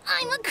 Daddy,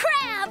 I'm a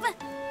crab!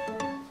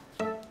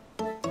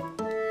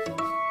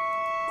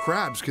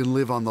 Crabs can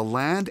live on the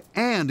land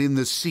and in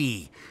the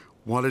sea.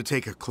 Want to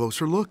take a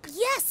closer look?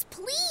 Yes,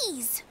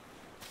 please!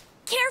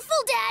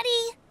 Careful,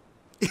 Daddy!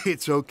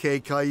 It's okay,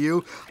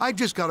 Caillou. I've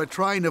just got to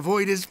try and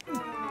avoid his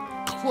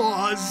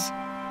claws.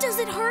 Does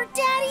it hurt,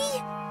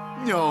 Daddy?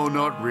 No,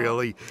 not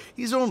really.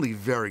 He's only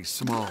very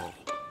small.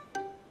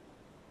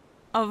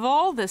 Of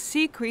all the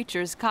sea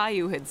creatures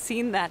Caillou had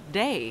seen that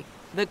day,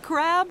 the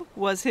crab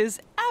was his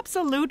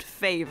absolute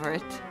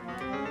favorite.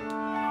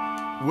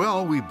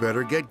 Well, we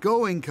better get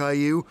going,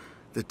 Caillou.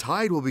 The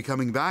tide will be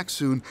coming back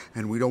soon,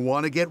 and we don't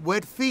want to get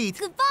wet feet.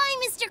 Goodbye,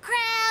 Mr.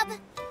 Crab!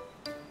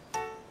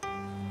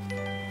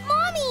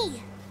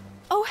 Mommy!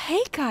 Oh,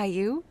 hey,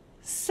 Caillou.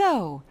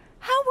 So,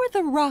 how were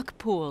the rock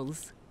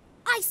pools?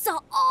 I saw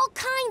all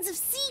kinds of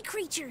sea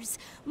creatures.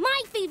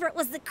 My favorite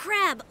was the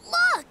crab.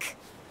 Look!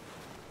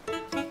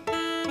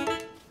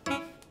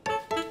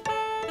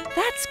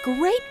 That's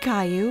great,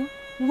 Caillou.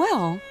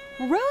 Well,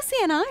 Rosie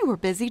and I were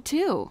busy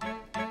too.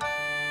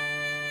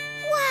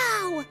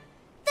 Wow!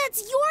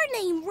 That's your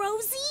name,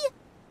 Rosie!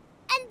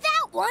 And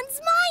that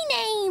one's my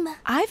name!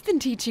 I've been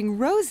teaching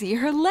Rosie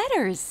her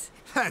letters.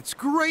 That's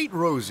great,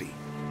 Rosie.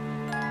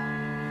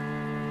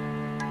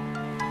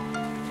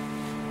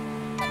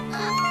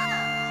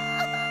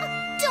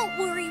 Don't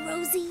worry,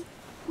 Rosie.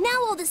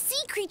 Now all the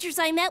sea creatures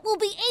I met will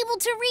be able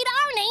to read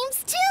our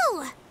names,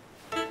 too!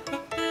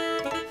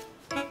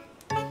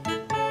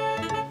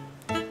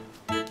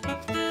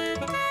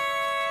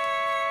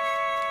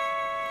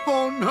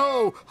 Oh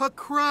no, a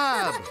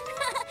crab!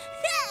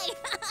 Hey!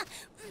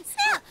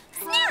 Snap!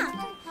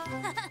 Snap!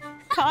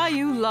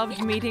 Caillou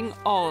loved meeting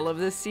all of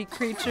the sea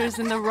creatures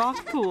in the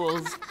rock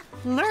pools.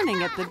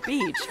 Learning at the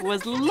beach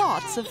was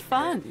lots of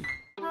fun.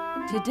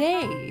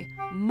 Today,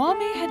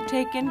 Mommy had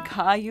taken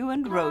Caillou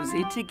and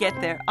Rosie to get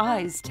their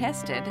eyes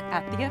tested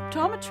at the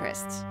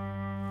optometrist's.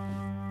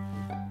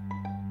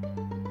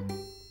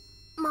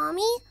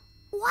 Mommy,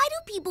 why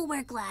do people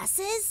wear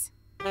glasses?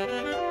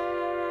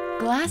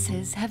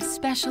 Glasses have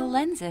special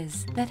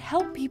lenses that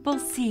help people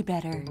see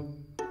better.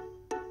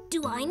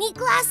 Do I need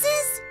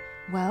glasses?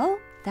 Well,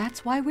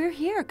 that's why we're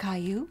here,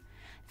 Caillou.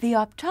 The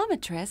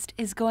optometrist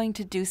is going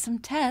to do some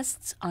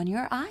tests on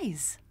your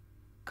eyes.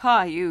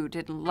 Caillou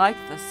didn't like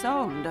the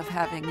sound of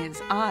having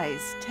his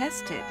eyes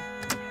tested.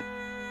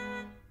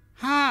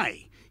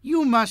 Hi,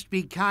 you must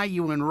be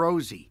Caillou and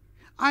Rosie.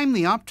 I'm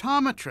the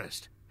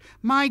optometrist.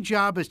 My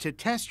job is to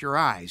test your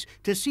eyes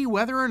to see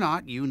whether or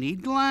not you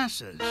need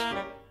glasses.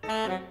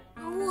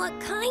 What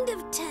kind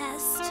of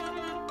test?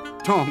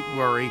 Don't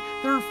worry,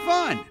 they're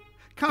fun.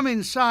 Come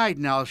inside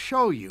and I'll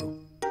show you.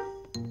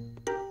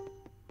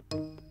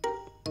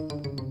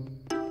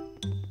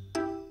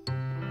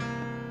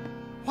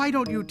 Why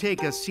don't you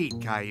take a seat,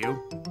 Caillou?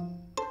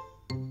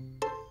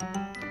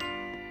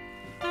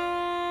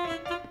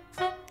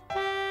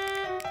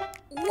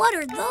 What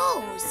are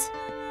those?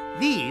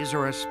 These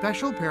are a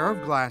special pair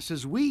of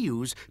glasses we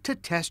use to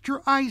test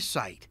your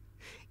eyesight.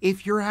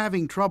 If you're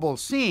having trouble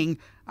seeing,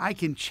 I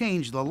can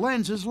change the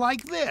lenses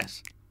like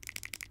this.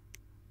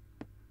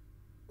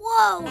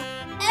 Whoa!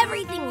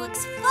 Everything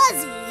looks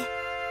fuzzy.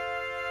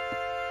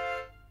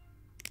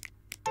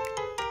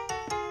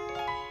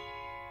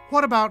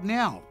 What about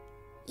now?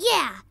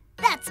 Yeah,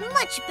 that's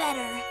much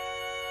better.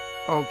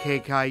 Okay,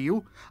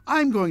 Caillou,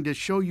 I'm going to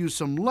show you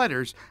some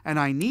letters, and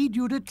I need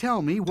you to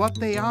tell me what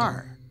they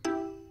are.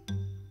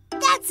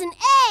 That's an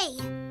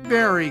A!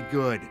 Very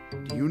good.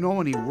 Do you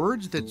know any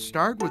words that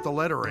start with the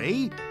letter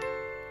A?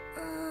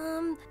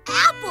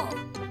 Apple!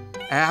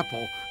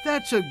 Apple.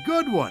 That's a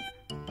good one.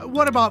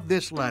 What about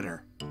this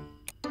letter?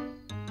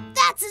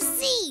 That's a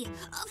C!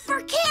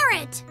 For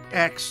carrot!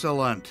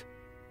 Excellent.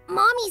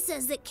 Mommy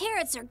says that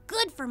carrots are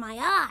good for my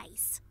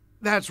eyes.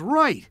 That's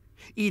right.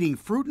 Eating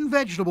fruit and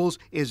vegetables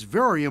is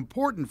very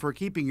important for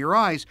keeping your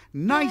eyes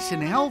nice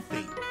and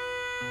healthy.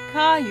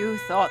 Caillou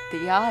thought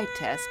the eye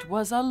test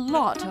was a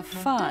lot of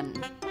fun.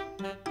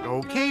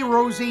 Okay,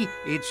 Rosie,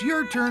 it's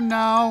your turn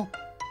now.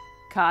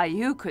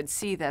 Caillou could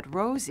see that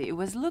Rosie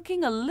was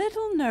looking a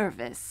little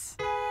nervous.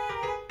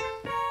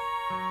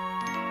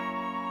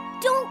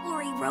 Don't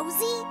worry,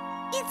 Rosie.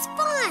 It's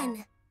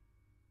fun.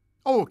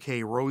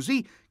 Okay,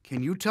 Rosie,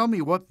 can you tell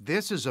me what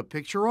this is a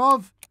picture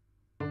of?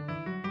 Woof,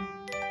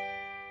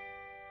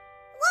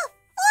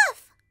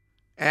 woof.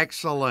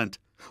 Excellent.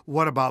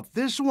 What about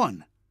this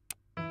one?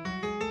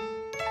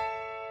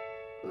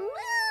 Moo.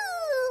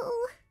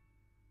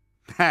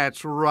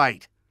 That's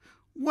right.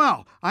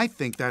 Well, I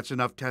think that's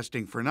enough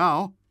testing for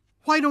now.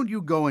 Why don't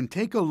you go and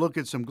take a look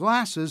at some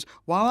glasses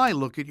while I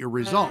look at your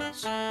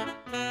results?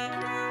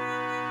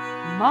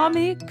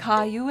 Mommy,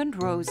 Caillou,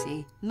 and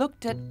Rosie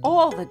looked at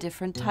all the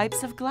different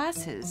types of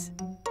glasses.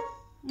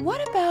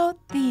 What about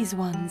these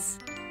ones?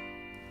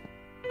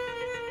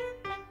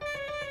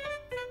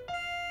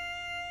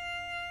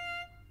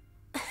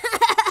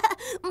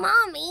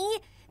 Mommy,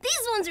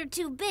 these ones are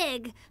too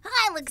big.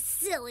 I look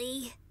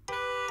silly.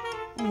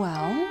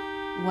 Well,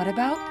 what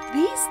about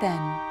these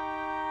then?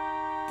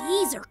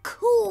 These are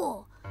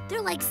cool.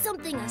 They're like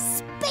something a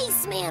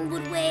spaceman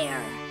would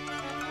wear.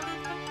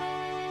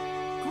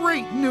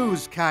 Great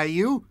news,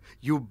 Caillou.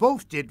 You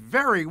both did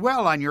very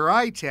well on your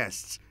eye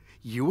tests.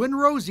 You and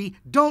Rosie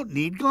don't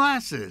need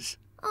glasses.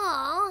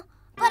 Aw,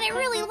 but I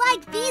really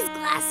like these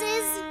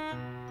glasses.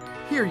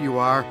 Here you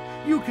are.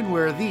 You can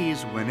wear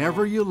these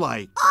whenever you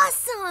like.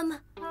 Awesome!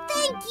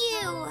 Thank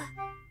you!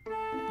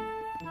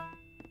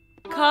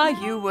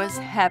 Caillou was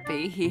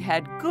happy he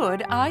had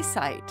good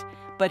eyesight,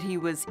 but he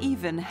was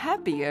even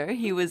happier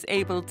he was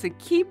able to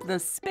keep the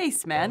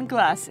spaceman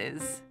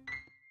glasses.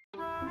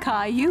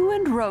 Caillou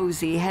and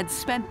Rosie had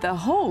spent the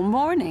whole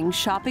morning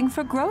shopping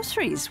for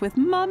groceries with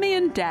Mommy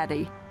and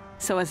Daddy.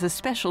 So as a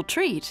special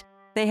treat,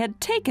 they had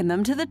taken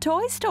them to the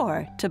toy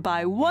store to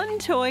buy one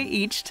toy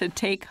each to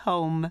take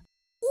home.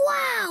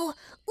 Wow!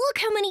 Look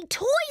how many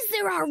toys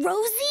there are,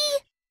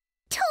 Rosie!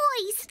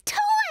 Toys!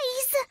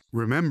 Toys!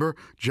 Remember,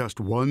 just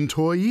one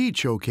toy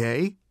each,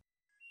 okay?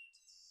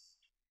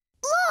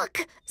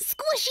 Look!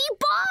 Squishy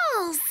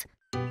balls!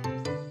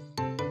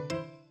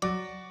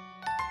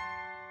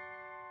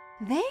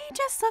 They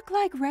just look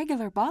like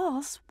regular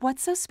balls.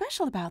 What's so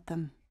special about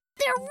them?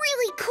 They're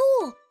really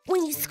cool!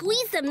 When you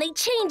squeeze them, they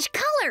change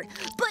color,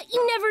 but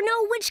you never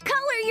know which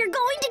color you're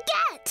going to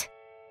get!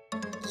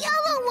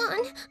 Yellow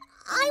one!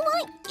 I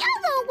want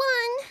yellow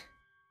one!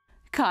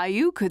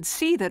 Caillou could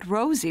see that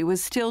Rosie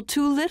was still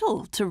too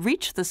little to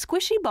reach the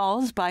squishy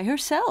balls by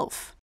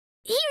herself.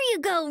 Here you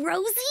go,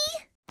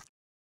 Rosie!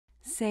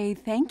 Say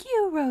thank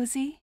you,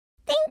 Rosie.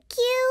 Thank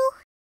you!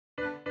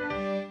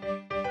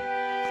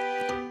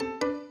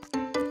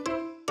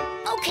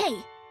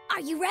 Okay,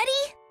 are you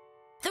ready?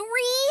 3,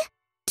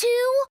 2,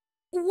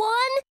 1,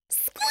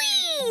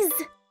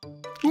 squeeze!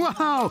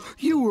 Wow,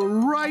 you were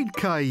right,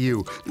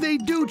 Caillou. They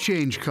do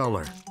change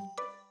color.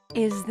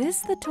 Is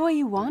this the toy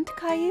you want,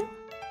 Caillou?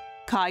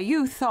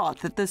 Caillou thought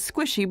that the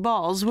squishy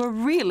balls were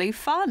really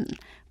fun,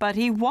 but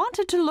he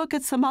wanted to look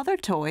at some other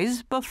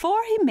toys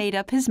before he made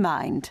up his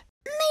mind.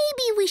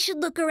 Maybe we should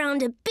look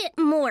around a bit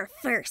more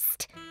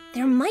first.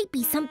 There might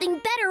be something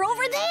better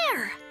over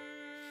there.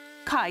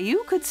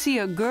 Caillou could see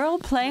a girl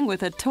playing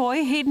with a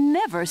toy he'd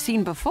never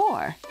seen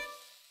before.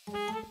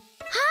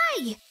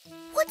 Hi!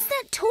 What's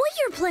that toy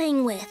you're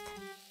playing with?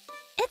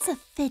 It's a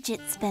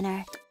fidget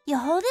spinner. You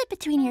hold it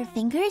between your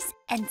fingers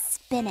and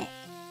spin it.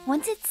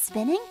 Once it's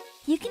spinning,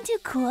 you can do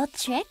cool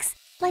tricks,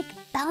 like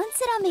balance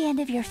it on the end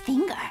of your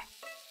finger.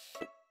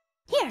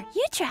 Here,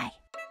 you try.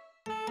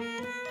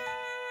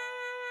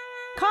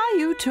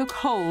 Caillou took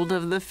hold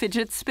of the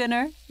fidget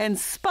spinner and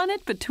spun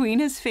it between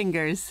his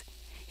fingers.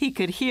 He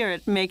could hear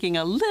it making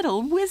a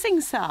little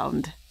whizzing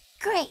sound.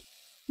 Great.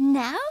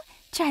 Now,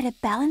 try to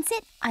balance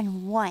it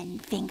on one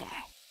finger.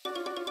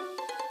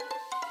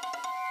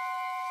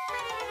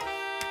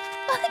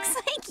 Looks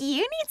like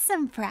you need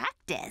some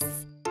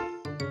practice.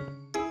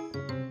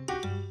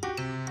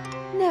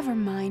 Never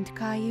mind,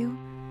 Caillou.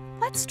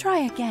 Let's try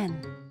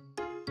again.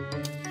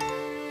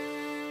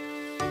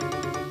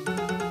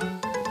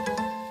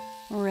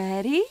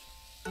 Ready?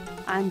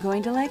 I'm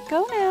going to let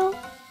go now.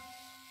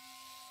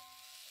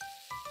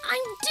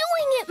 I'm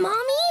doing it, Mommy!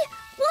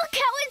 Look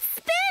how it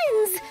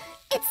spins!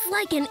 It's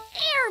like an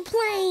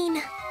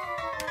airplane!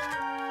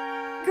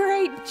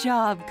 Great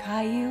job,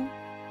 Caillou.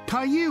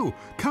 Caillou,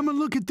 come and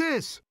look at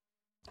this.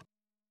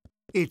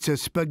 It's a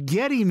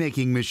spaghetti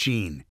making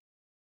machine.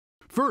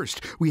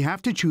 First, we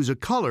have to choose a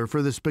color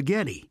for the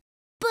spaghetti.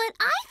 But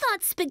I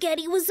thought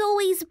spaghetti was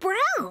always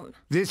brown.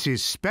 This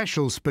is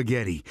special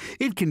spaghetti.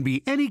 It can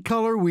be any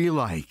color we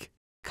like.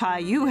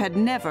 Caillou had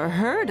never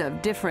heard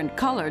of different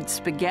colored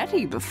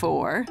spaghetti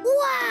before.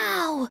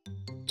 Wow!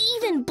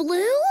 Even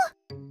blue?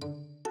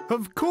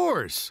 Of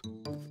course.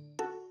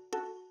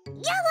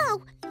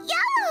 Yellow!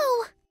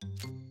 Yellow!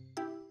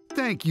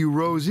 Thank you,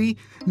 Rosie.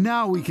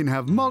 Now we can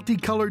have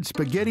multicolored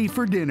spaghetti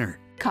for dinner.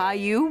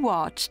 Caillou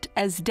watched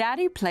as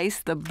Daddy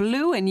placed the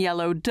blue and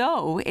yellow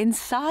dough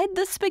inside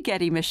the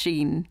spaghetti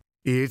machine.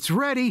 It's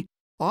ready.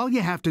 All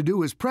you have to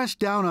do is press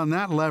down on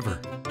that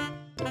lever.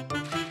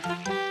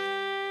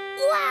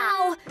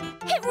 Wow!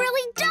 It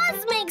really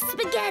does make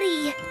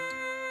spaghetti!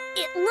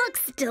 It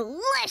looks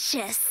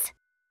delicious!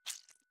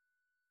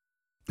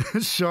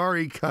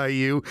 Sorry,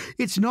 Caillou.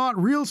 It's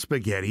not real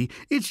spaghetti.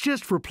 It's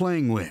just for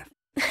playing with.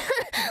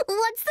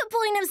 What's the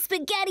point of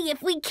spaghetti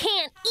if we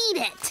can't eat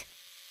it?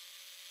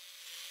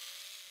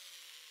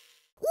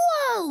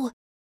 Whoa!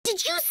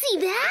 Did you see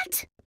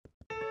that?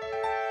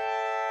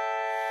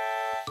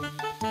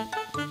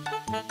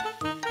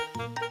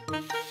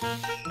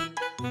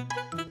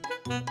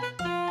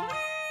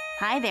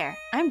 Hi there,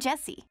 I'm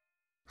Jessie.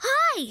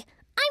 Hi,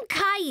 I'm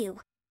Caillou.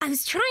 I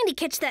was trying to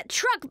catch that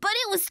truck, but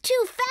it was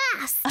too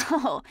fast.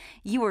 Oh,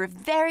 you were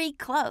very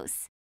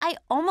close. I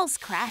almost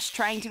crashed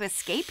trying to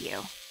escape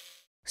you.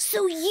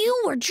 So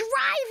you were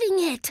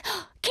driving it.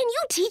 Can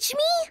you teach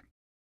me?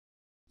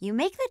 You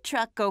make the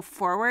truck go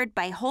forward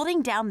by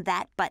holding down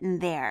that button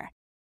there.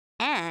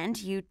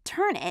 And you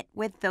turn it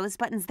with those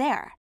buttons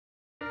there.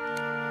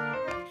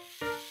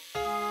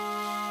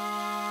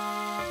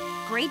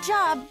 Great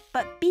job,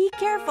 but be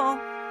careful.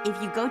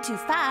 If you go too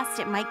fast,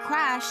 it might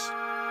crash.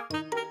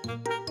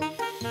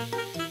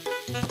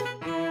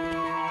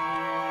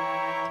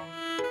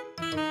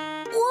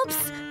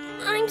 Whoops,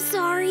 I'm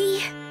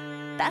sorry.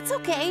 That's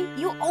okay,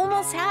 you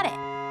almost had it.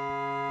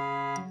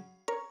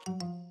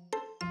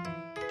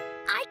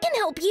 I can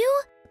help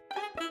you.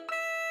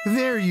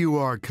 There you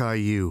are,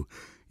 Caillou.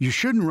 You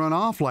shouldn't run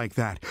off like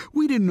that.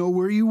 We didn't know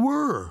where you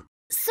were.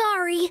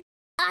 Sorry,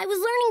 I was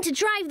learning to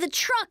drive the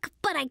truck,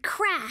 but I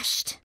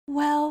crashed.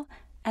 Well,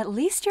 at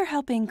least you're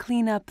helping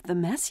clean up the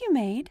mess you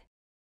made.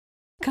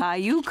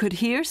 Caillou could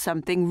hear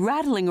something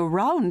rattling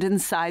around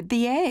inside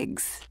the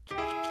eggs. Hey,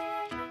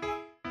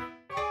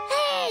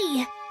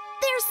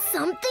 there's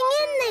something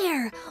in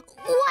there.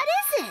 What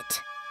is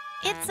it?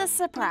 It's a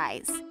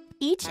surprise.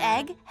 Each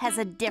egg has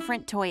a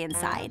different toy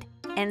inside.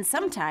 And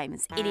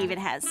sometimes it even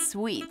has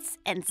sweets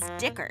and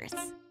stickers.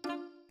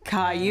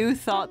 Caillou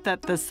thought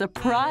that the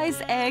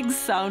surprise egg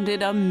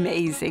sounded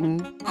amazing.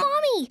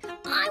 Mommy,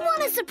 I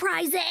want a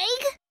surprise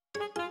egg.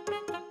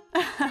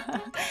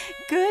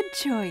 Good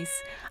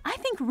choice. I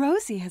think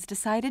Rosie has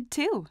decided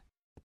too.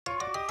 Okay,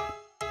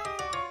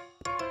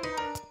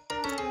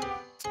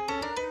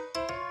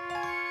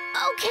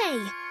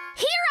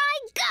 here I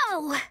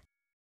go.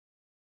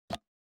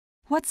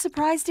 What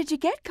surprise did you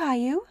get,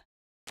 Caillou?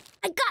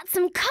 I got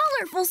some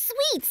colorful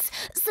sweets,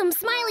 some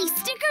smiley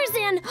stickers,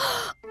 and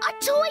a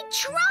toy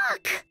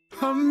truck.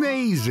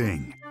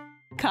 Amazing!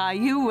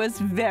 Caillou was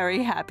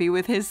very happy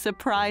with his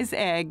surprise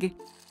egg.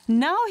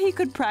 Now he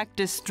could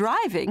practice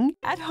driving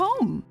at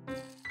home.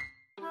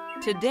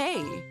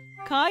 Today,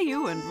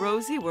 Caillou and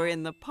Rosie were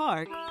in the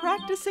park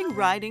practicing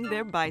riding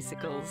their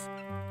bicycles.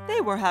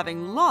 They were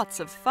having lots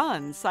of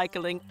fun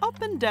cycling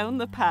up and down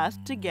the path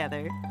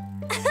together.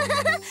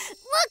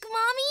 Look,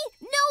 Mommy,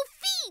 no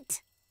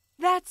feet.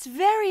 That's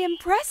very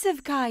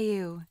impressive,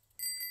 Caillou.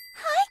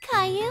 Hi,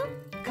 Caillou.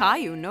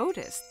 Caillou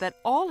noticed that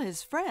all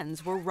his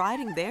friends were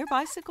riding their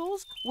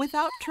bicycles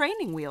without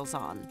training wheels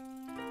on.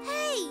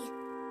 Hey,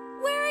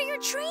 where are your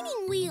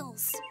training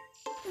wheels?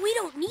 We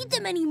don't need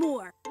them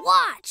anymore.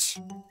 Watch.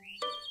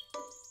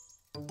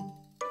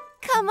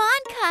 Come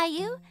on,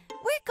 Caillou.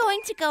 We're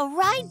going to go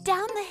right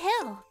down the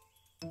hill.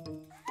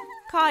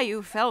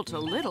 Caillou felt a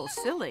little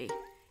silly.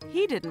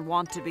 He didn't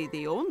want to be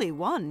the only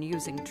one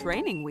using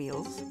training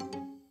wheels.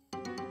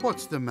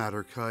 What's the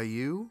matter,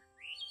 Caillou?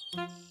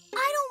 I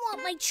don't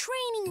want my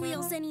training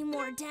wheels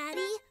anymore,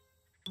 Daddy.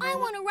 I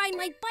want to ride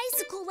my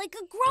bicycle like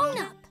a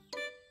grown-up.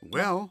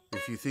 Well,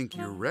 if you think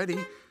you're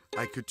ready,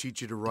 I could teach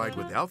you to ride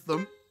without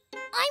them.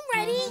 I'm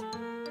ready.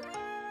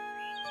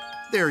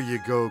 There you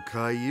go,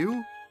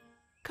 Caillou.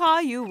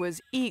 Caillou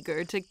was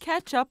eager to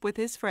catch up with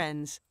his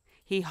friends.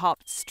 He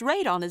hopped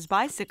straight on his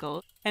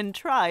bicycle and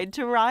tried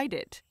to ride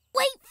it.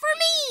 Wait for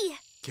me!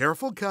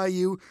 Careful,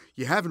 Caillou.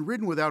 You haven't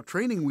ridden without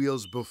training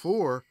wheels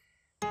before.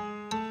 Ouch!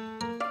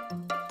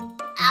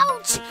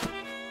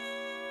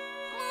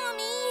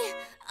 Mommy,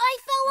 I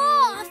fell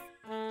off.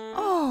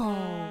 Oh,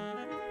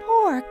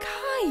 poor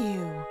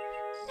Caillou.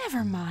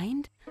 Never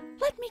mind.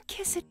 Let me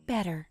kiss it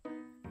better.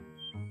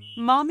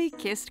 Mommy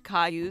kissed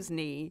Caillou's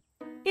knee.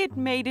 It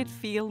made it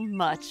feel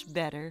much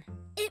better.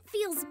 It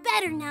feels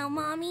better now,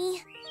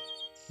 Mommy.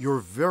 You're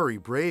very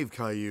brave,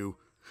 Caillou.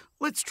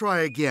 Let's try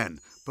again,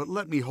 but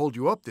let me hold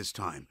you up this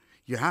time.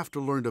 You have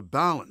to learn to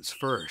balance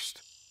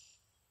first.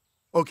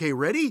 Okay,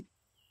 ready?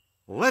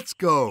 Let's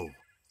go.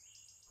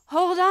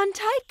 Hold on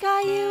tight,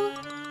 Caillou.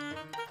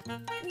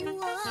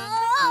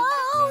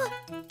 Whoa!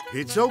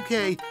 It's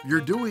okay.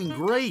 You're doing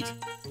great.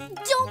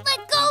 Don't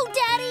let go,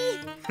 Daddy!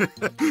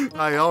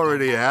 I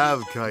already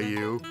have,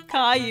 Caillou.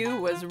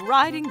 Caillou was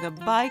riding the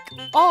bike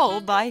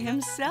all by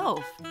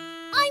himself.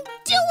 I'm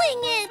doing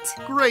it!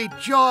 Great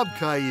job,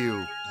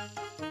 Caillou.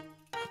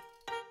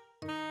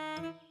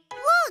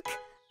 Look!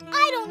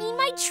 I don't need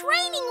my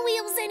training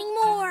wheels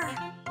anymore!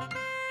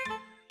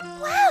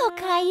 Wow,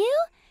 Caillou.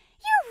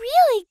 You're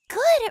really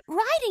good at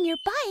riding your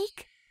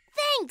bike.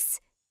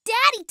 Thanks!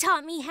 Daddy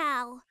taught me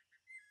how.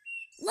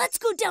 let's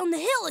go down the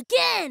hill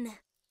again.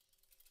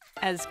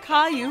 As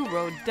Caillou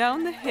rode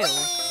down the hill,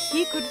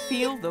 he could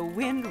feel the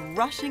wind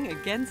rushing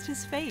against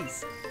his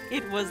face.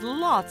 It was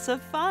lots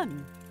of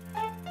fun.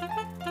 Wow,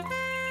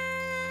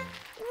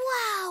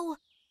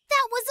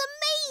 that was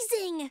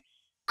amazing!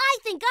 I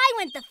think I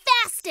went the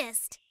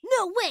fastest.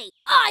 No, wait,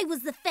 I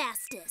was the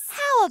fastest.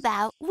 How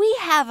about we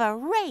have a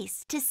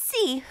race to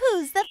see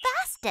who's the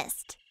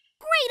fastest?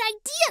 Great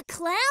idea,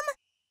 Clem!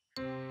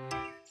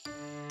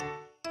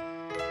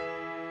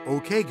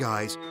 Okay,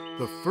 guys,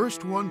 the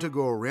first one to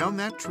go around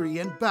that tree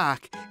and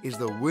back is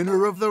the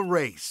winner of the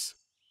race.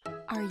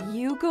 Are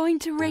you going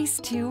to race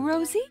too,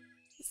 Rosie?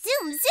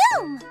 Zoom,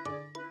 zoom!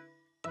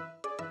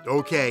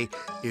 Okay,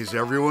 is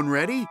everyone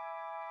ready?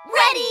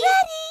 Ready!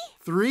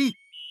 3,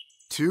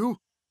 2,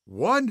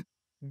 1,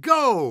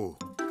 go!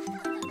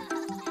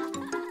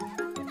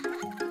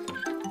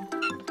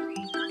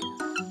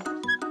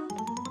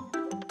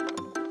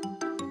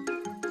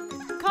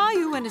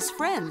 Caillou and his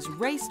friends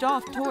raced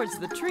off towards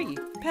the tree,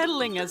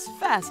 pedaling as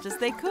fast as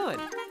they could.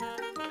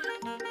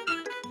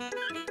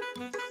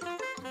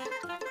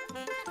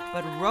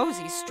 But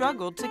Rosie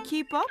struggled to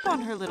keep up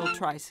on her little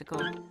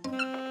tricycle.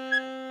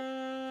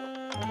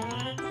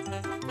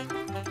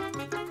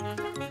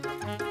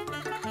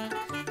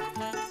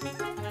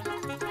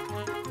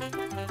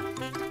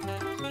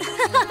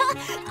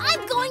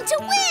 I'm going to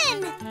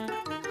win!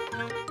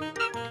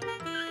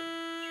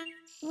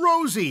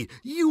 Rosie,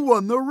 you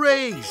won the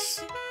race!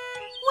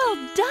 Well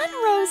done,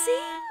 Rosie!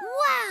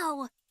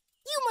 Wow!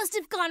 You must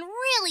have gone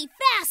really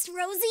fast,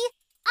 Rosie!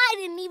 I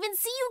didn't even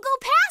see you go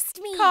past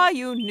me!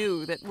 Caillou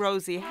knew that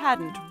Rosie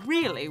hadn't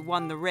really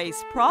won the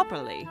race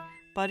properly,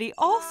 but he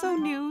also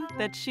knew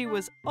that she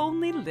was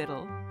only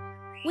little.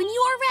 When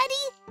you're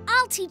ready,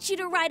 I'll teach you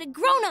to ride a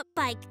grown-up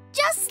bike,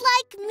 just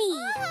like me.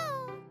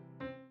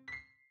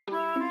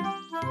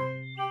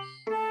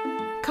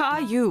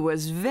 Caillou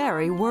was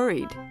very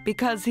worried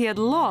because he had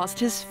lost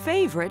his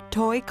favorite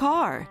toy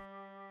car.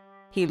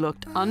 He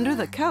looked under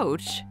the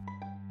couch,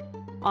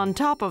 on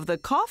top of the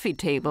coffee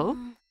table,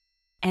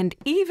 and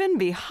even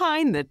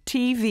behind the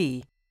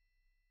TV.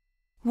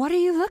 What are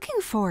you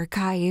looking for,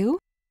 Caillou?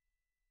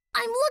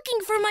 I'm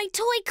looking for my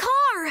toy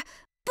car,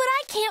 but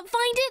I can't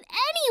find it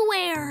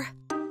anywhere.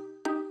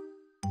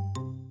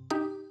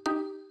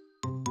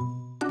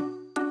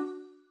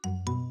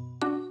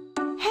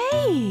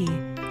 Hey,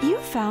 you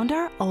found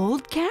our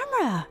old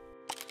camera.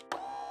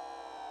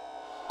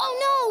 Oh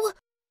no!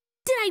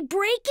 Did I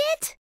break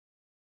it?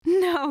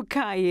 No,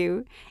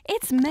 Caillou,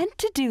 it's meant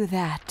to do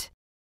that.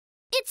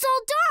 It's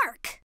all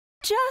dark.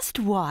 Just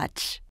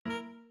watch.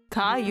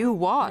 Caillou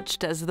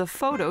watched as the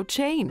photo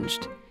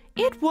changed.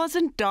 It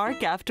wasn't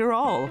dark after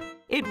all.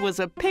 It was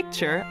a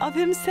picture of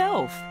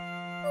himself.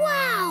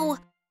 Wow!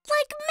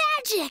 Like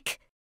magic!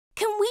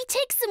 Can we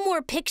take some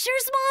more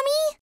pictures,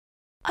 Mommy?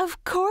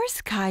 Of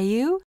course,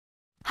 Caillou.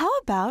 How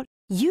about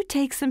you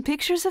take some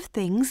pictures of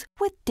things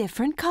with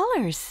different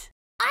colors?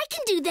 I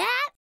can do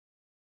that.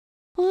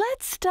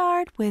 Let's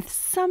start with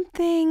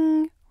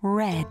something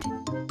red.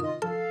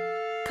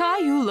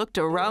 Caillou looked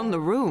around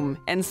the room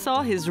and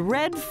saw his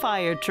red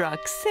fire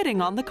truck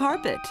sitting on the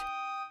carpet.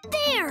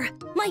 There!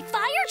 My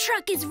fire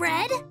truck is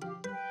red.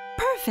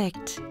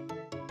 Perfect.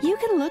 You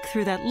can look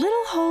through that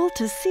little hole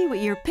to see what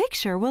your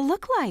picture will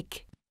look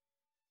like.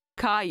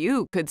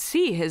 Caillou could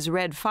see his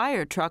red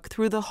fire truck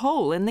through the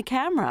hole in the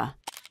camera.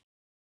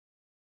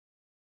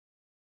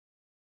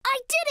 I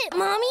did it,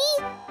 Mommy!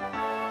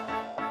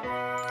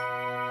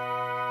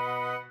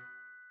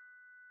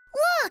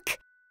 Look!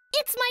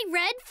 It's my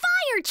red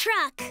fire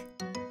truck!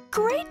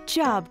 Great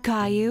job,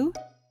 Caillou.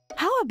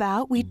 How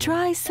about we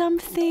try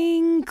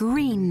something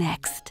green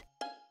next?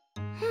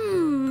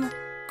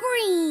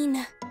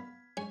 Green.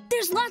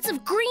 There's lots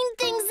of green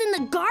things in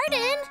the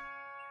garden.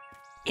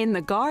 In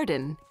the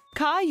garden,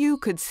 Caillou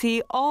could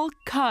see all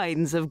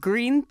kinds of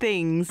green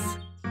things.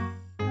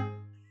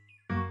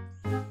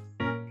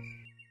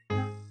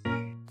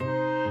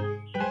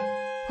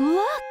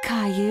 Look,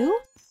 Caillou.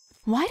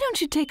 Why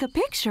don't you take a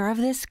picture of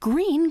this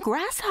green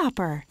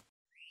grasshopper?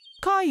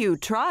 Caillou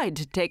tried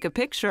to take a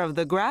picture of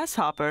the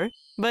grasshopper,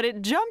 but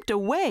it jumped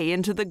away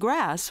into the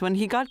grass when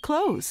he got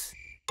close.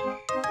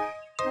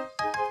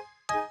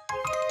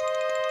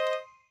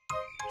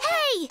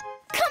 Hey,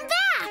 come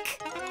back!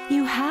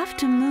 You have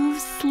to move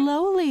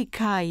slowly,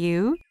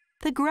 Caillou.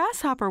 The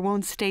grasshopper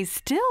won't stay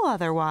still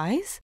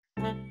otherwise.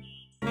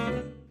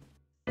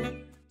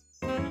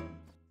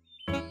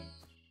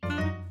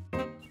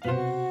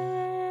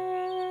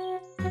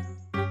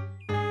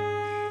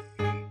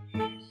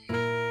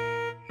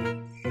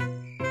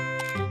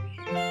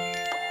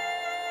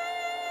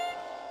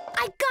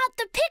 I got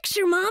the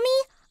picture,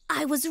 Mommy.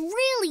 I was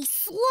really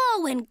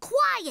slow and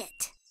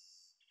quiet.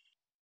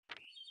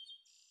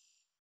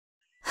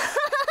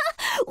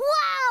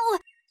 Wow!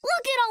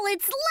 Look at all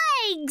its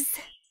legs!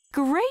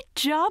 Great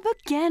job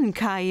again,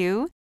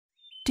 Caillou.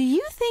 Do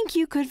you think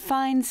you could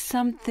find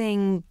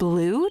something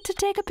blue to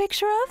take a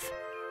picture of?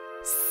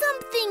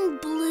 Something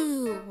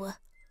blue.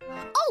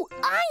 Oh,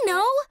 I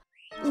know!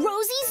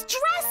 Rosie's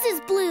dress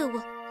is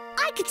blue.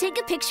 I could take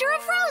a picture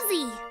of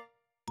Rosie.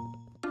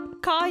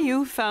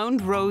 Caillou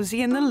found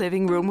Rosie in the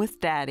living room with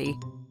Daddy.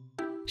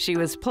 She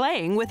was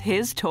playing with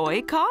his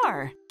toy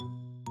car.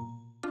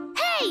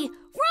 Hey,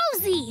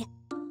 Rosie!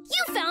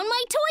 You found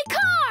my toy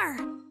car!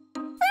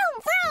 Vroom,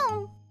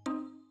 vroom!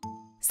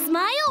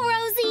 Smile,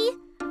 Rosie!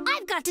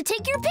 I've got to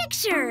take your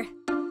picture.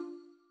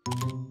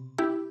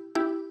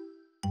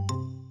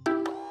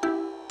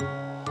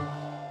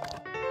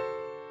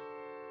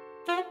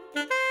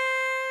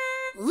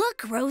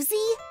 Look, Rosie.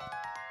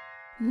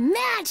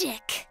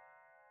 Magic!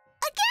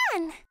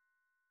 Again!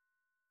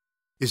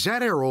 Is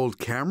that our old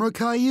camera,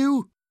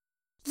 Caillou?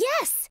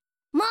 Yes!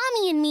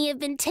 Mommy and me have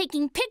been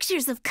taking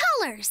pictures of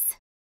colors.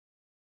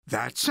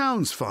 That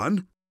sounds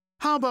fun.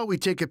 How about we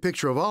take a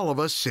picture of all of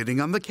us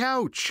sitting on the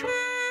couch?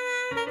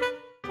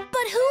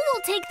 But who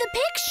will take the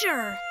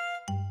picture?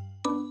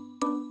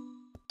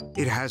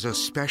 It has a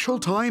special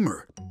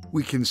timer.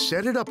 We can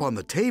set it up on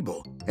the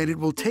table, and it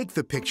will take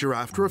the picture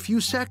after a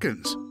few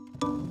seconds.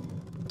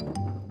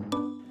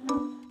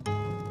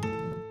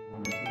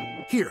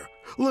 Here,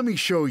 let me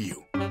show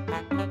you.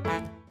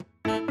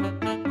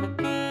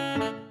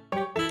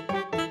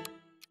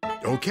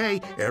 Okay,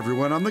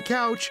 everyone on the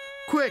couch,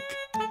 quick!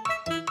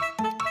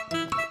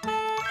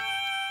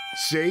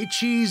 Say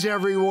cheese,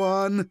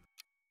 everyone!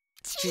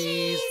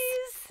 Cheese!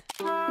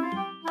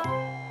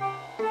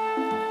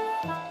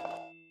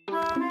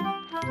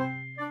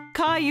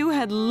 Caillou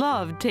had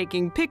loved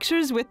taking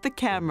pictures with the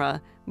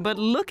camera, but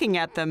looking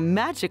at them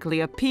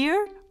magically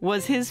appear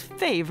was his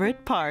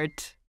favorite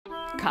part.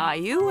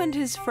 Caillou and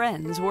his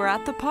friends were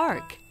at the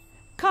park.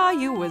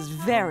 Caillou was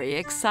very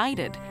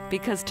excited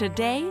because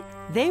today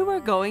they were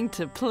going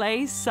to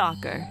play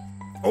soccer.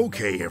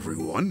 Okay,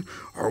 everyone,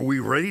 are we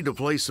ready to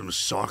play some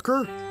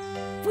soccer?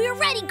 We're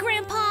ready,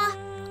 Grandpa!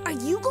 Are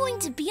you going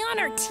to be on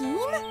our team?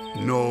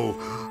 No,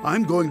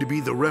 I'm going to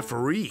be the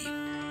referee.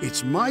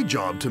 It's my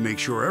job to make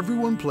sure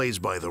everyone plays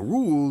by the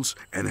rules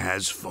and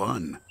has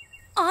fun.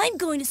 I'm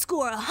going to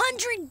score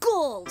 100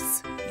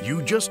 goals.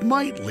 You just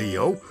might,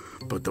 Leo,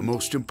 but the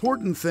most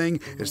important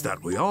thing is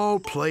that we all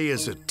play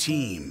as a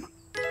team.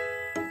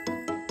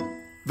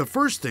 The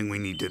first thing we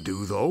need to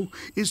do, though,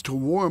 is to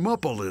warm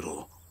up a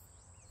little.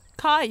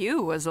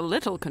 Caillou was a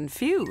little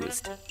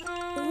confused.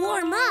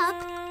 Warm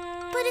up?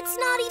 But it's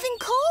not even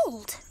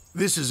cold.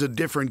 This is a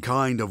different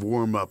kind of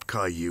warm-up,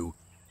 Caillou.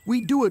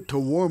 We do it to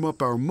warm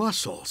up our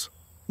muscles.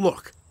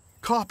 Look,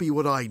 copy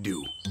what I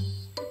do.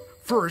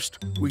 First,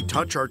 we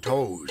touch our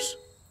toes.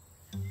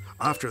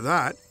 After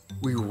that,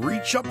 we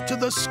reach up to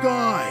the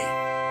sky.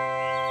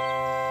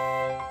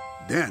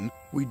 Then,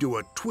 we do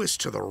a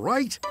twist to the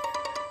right,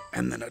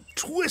 and then a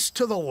twist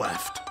to the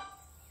left.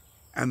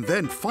 And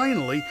then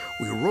finally,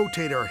 we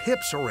rotate our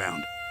hips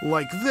around,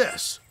 like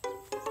this.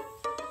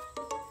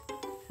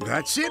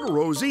 That's it,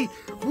 Rosie.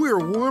 We're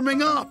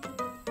warming up.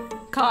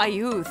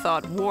 Caillou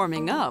thought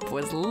warming up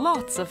was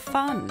lots of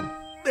fun.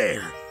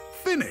 There,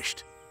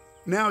 finished.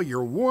 Now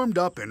you're warmed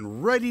up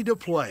and ready to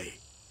play.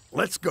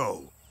 Let's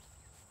go.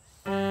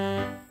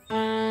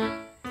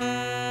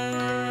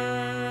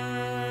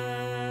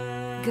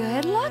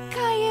 Good luck,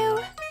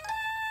 Caillou.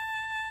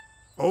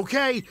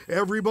 Okay,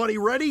 everybody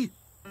ready?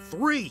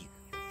 3,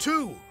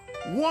 2,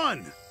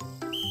 1.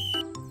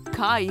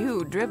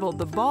 Caillou dribbled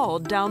the ball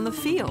down the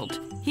field.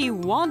 He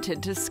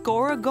wanted to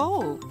score a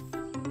goal.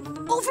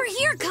 Over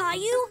here,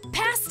 Caillou.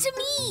 Pass to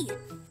me.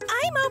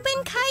 I'm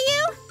open,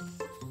 Caillou.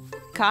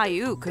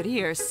 Caillou could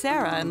hear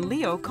Sarah and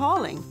Leo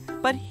calling,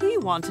 but he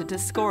wanted to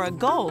score a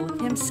goal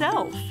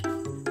himself.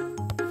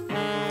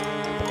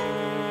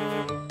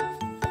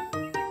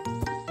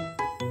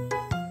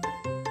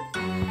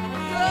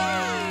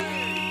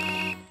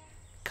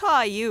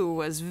 Caillou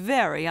was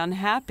very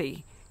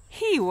unhappy.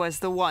 He was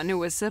the one who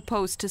was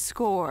supposed to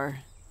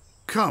score.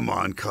 Come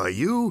on,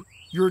 Caillou.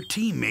 Your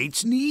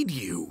teammates need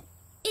you.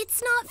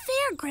 It's not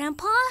fair,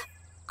 Grandpa.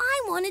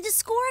 I wanted to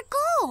score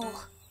a goal.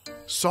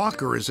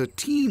 Soccer is a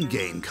team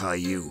game,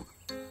 Caillou.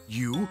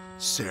 You,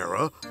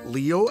 Sarah,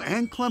 Leo,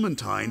 and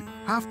Clementine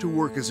have to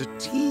work as a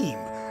team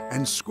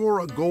and score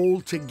a goal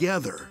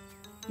together.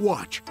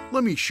 Watch,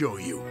 let me show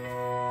you.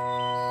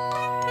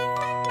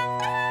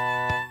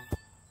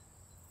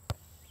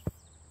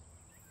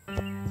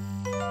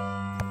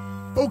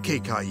 Okay,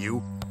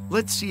 Caillou,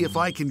 let's see if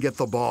I can get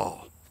the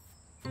ball.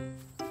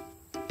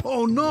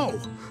 Oh no,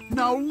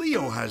 now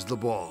Leo has the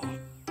ball.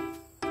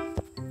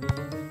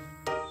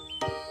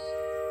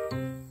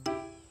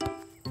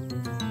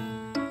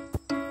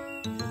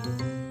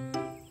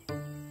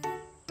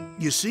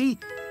 You see,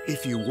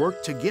 if you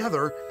work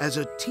together as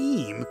a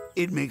team,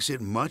 it makes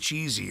it much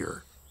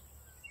easier.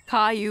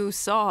 Caillou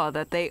saw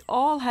that they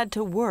all had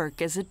to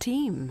work as a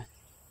team.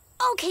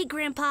 Okay,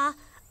 Grandpa.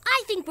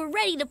 I think we're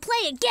ready to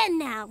play again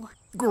now.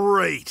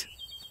 Great!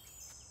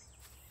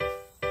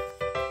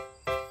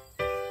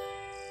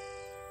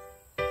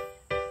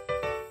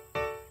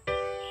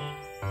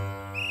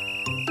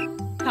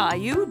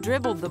 Caillou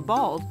dribbled the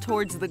ball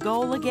towards the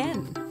goal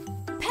again.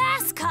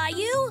 Pass,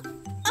 Caillou.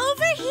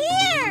 Over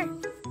here.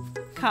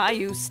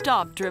 Caillou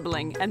stopped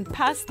dribbling and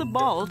passed the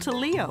ball to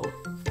Leo.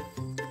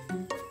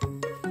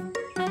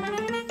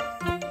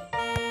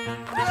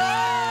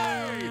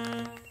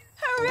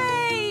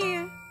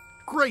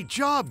 Great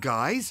job,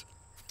 guys.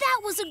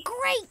 That was a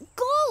great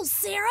goal,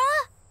 Sarah.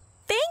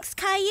 Thanks,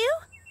 Caillou.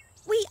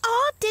 We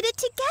all did it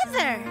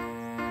together.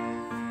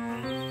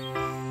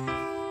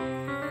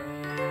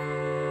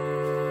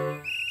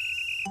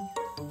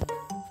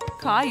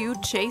 Caillou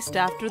chased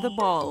after the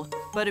ball,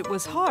 but it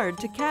was hard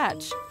to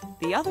catch.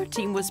 The other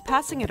team was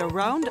passing it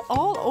around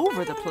all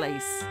over the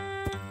place.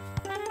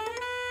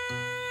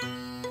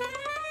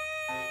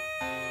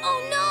 Oh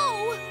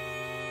no!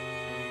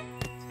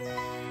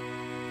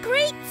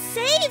 Great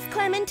save,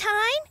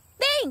 Clementine.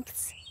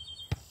 Thanks.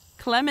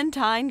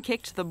 Clementine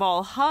kicked the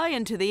ball high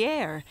into the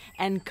air,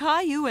 and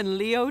Caillou and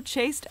Leo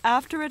chased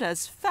after it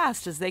as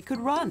fast as they could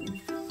run.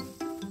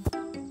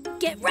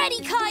 Get ready,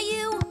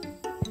 Caillou!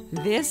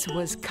 This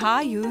was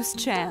Caillou's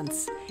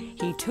chance.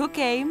 He took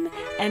aim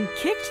and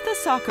kicked the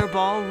soccer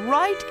ball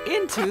right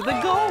into the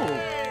goal.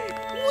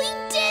 We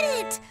did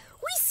it!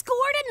 We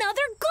scored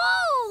another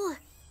goal!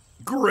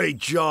 Great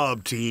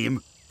job,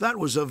 team. That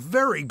was a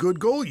very good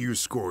goal you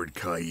scored,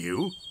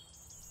 Caillou.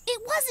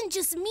 It wasn't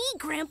just me,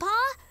 Grandpa.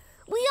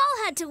 We all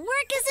had to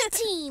work as a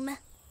team.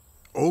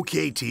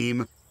 Okay,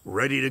 team.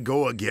 Ready to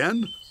go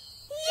again?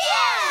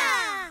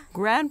 Yeah!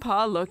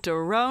 Grandpa looked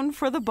around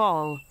for the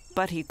ball,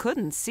 but he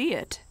couldn't see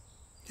it.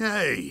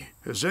 Hey,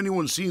 has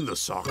anyone seen the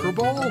soccer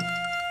ball?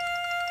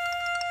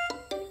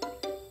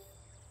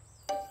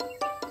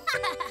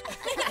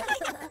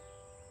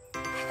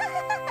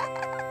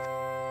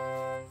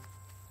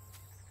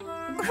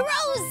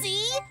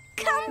 Rosie,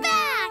 come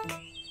back!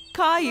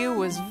 Caillou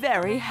was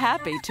very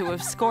happy to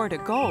have scored a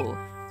goal,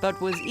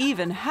 but was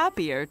even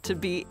happier to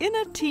be in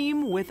a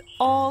team with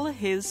all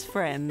his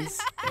friends.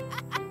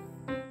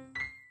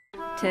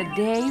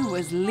 Today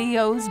was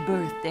Leo's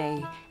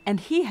birthday, and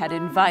he had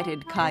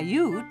invited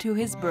Caillou to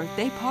his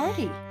birthday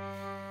party.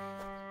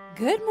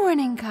 Good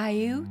morning,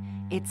 Caillou.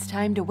 It's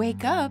time to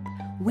wake up.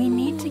 We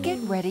need to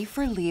get ready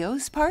for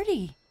Leo's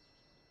party.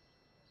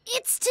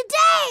 It's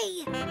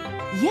today!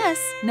 Yes,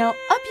 now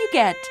up you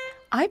get.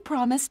 I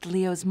promised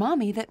Leo's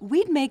mommy that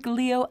we'd make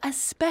Leo a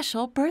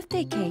special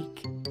birthday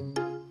cake.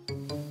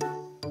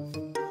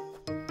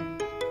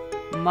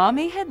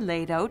 Mommy had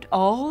laid out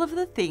all of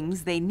the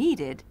things they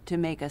needed to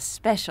make a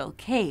special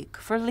cake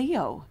for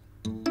Leo.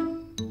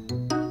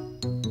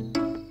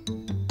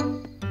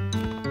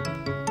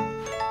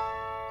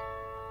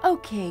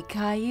 Okay,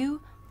 Caillou,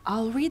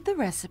 I'll read the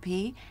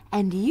recipe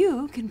and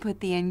you can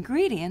put the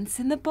ingredients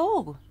in the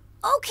bowl.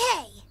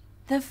 Okay.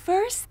 The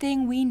first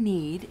thing we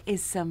need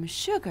is some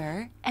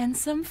sugar and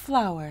some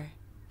flour.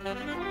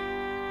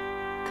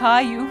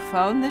 Caillou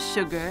found the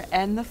sugar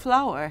and the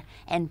flour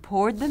and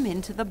poured them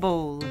into the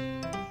bowl.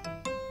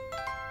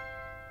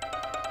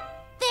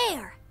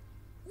 There.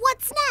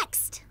 What's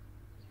next?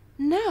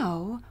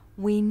 Now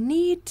we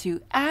need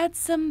to add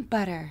some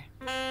butter.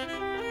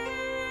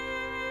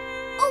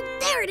 Oh,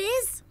 there it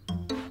is.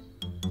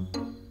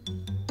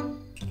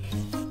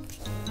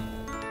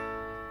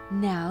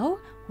 Now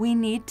we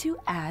need to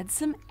add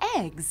some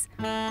eggs.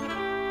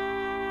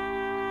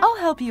 I'll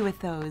help you with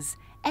those.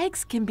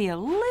 Eggs can be a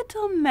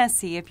little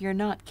messy if you're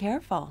not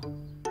careful.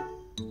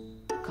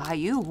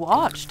 Caillou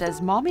watched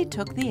as Mommy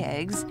took the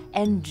eggs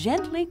and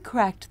gently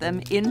cracked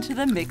them into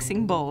the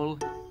mixing bowl.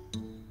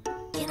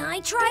 Can I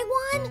try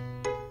one?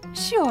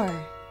 Sure.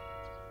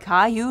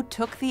 Caillou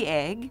took the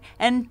egg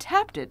and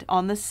tapped it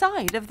on the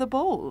side of the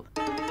bowl.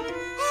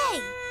 Hey,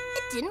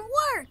 it didn't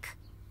work.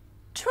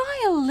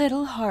 Try a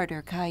little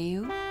harder,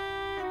 Caillou.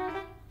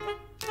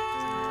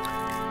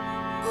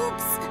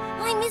 Oops,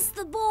 I missed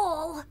the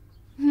bowl.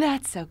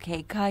 That's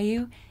okay,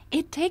 Caillou.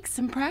 It takes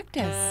some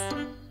practice.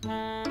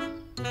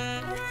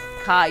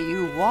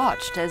 Caillou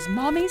watched as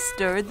Mommy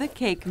stirred the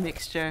cake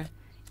mixture.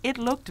 It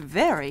looked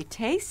very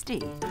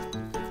tasty.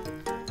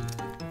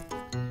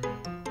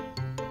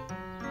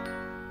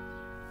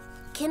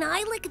 Can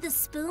I lick the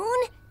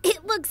spoon?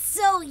 It looks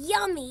so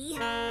yummy.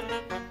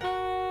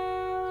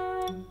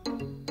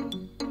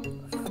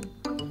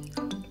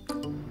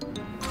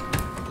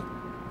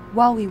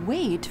 While we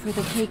wait for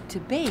the cake to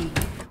bake,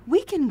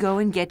 we can go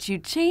and get you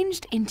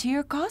changed into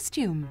your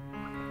costume.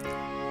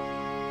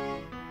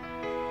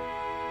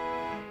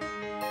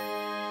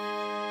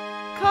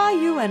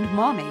 Caillou and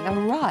Mommy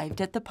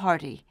arrived at the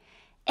party.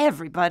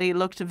 Everybody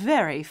looked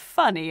very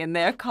funny in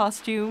their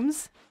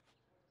costumes.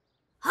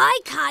 Hi,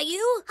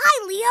 Caillou.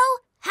 Hi, Leo.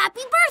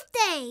 Happy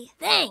birthday.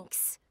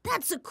 Thanks.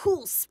 That's a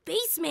cool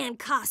spaceman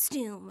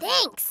costume.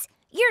 Thanks.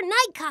 Your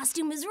night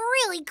costume is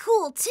really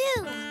cool,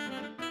 too.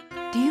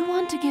 Do you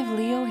want to give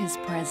Leo his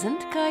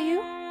present,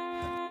 Caillou?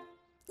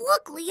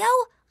 Look,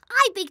 Leo.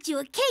 I baked you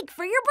a cake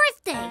for your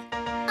birthday.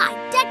 I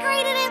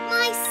decorated it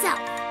myself.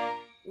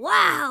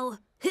 Wow.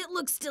 It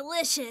looks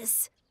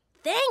delicious.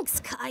 Thanks,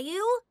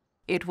 Caillou.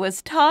 It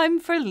was time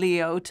for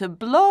Leo to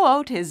blow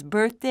out his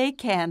birthday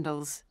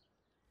candles.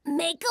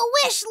 Make a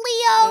wish,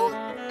 Leo.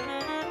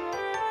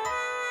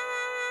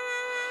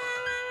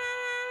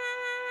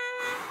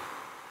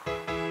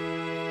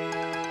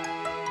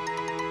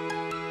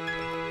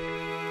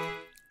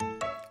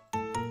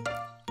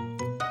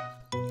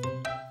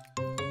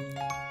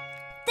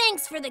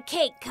 Thanks for the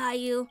cake,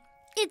 Caillou.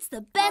 It's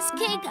the best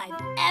cake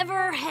I've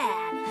ever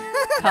had.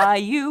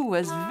 Caillou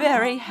was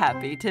very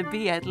happy to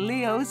be at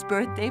Leo's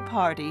birthday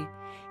party.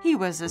 He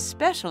was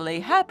especially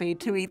happy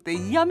to eat the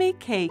yummy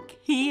cake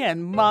he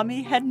and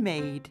Mommy had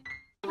made.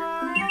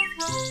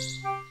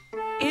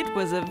 It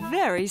was a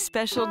very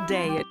special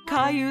day at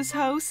Caillou's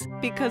house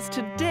because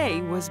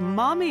today was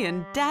Mommy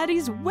and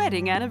Daddy's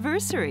wedding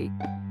anniversary.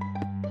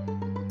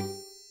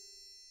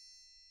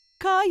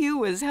 Caillou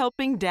was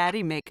helping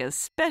Daddy make a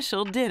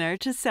special dinner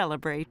to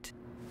celebrate.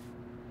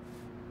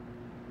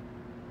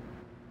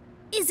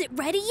 Is it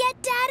ready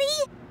yet,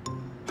 Daddy?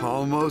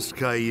 Almost,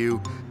 Caillou.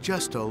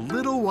 Just a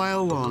little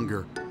while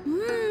longer.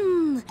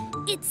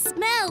 It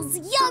smells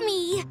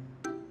yummy.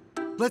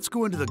 Let's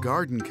go into the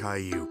garden,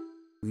 Caillou.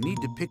 We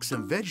need to pick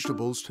some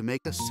vegetables to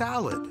make a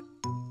salad.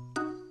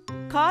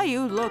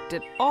 Caillou looked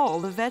at all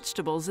the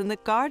vegetables in the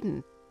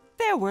garden.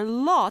 There were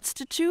lots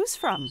to choose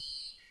from.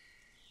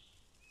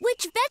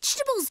 Which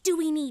vegetables do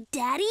we need,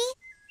 Daddy?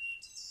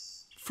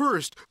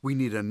 First, we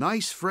need a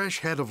nice fresh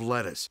head of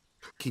lettuce.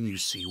 Can you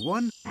see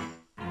one?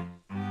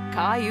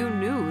 Caillou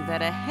knew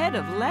that a head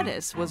of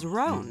lettuce was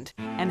round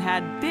and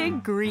had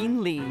big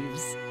green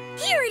leaves.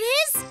 Here it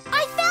is!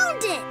 I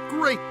found it!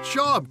 Great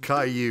job,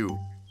 Caillou!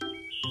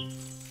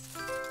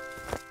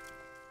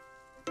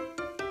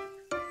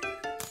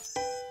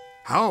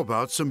 How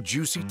about some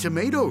juicy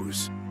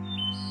tomatoes?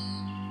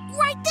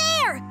 Right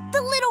there!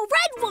 The little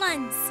red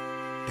ones!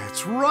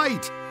 That's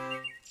right!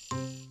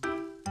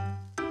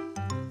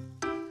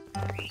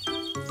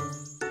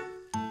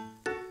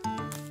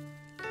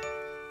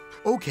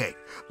 Okay,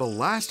 the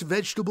last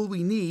vegetable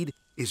we need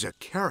is a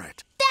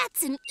carrot.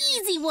 That's an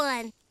easy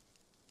one!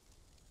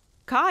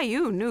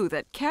 Caillou knew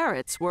that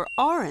carrots were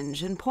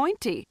orange and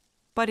pointy,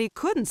 but he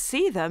couldn't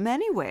see them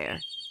anywhere.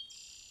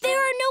 There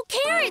are no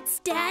carrots,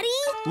 Daddy!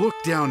 Look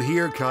down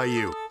here,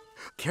 Caillou.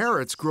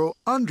 Carrots grow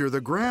under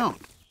the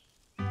ground.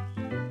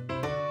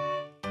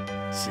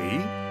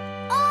 See?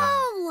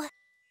 Oh!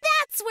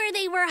 That's where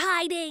they were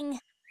hiding!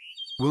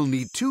 We'll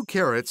need 2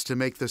 carrots to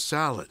make the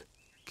salad.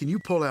 Can you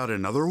pull out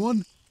another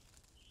one?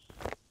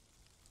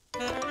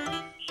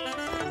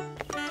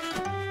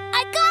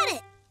 I got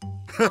it!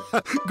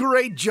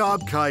 Great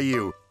job,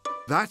 Caillou.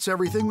 That's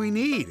everything we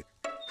need.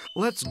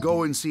 Let's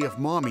go and see if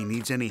Mommy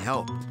needs any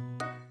help.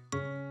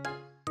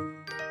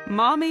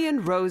 Mommy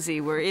and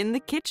Rosie were in the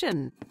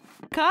kitchen.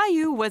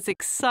 Caillou was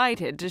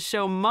excited to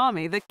show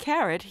Mommy the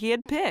carrot he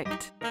had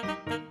picked.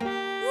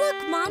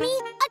 Look, Mommy!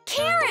 A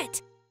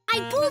carrot! I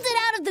pulled it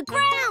out of the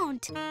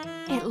ground!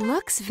 It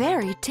looks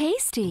very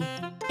tasty.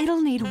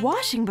 It'll need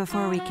washing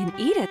before we can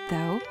eat it,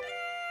 though.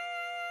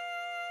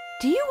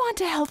 Do you want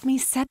to help me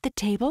set the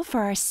table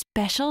for our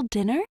special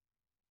dinner?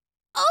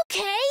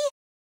 Okay!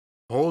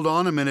 Hold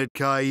on a minute,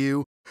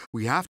 Caillou.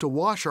 We have to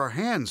wash our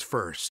hands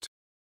first.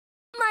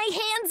 My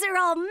hands are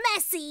all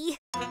messy.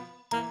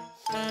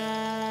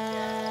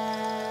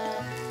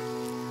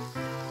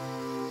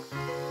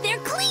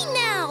 They're clean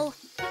now!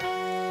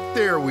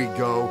 There we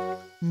go.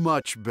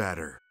 Much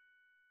better.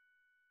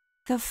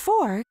 The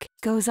fork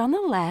goes on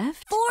the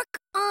left, Fork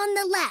on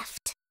the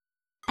left.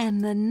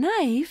 and the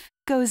knife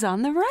goes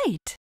on the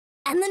right.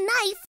 And the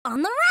knife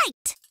on the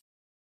right.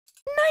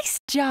 Nice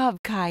job,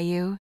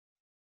 Caillou.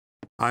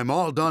 I'm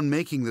all done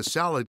making the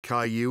salad,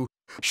 Caillou.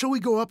 Shall we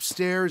go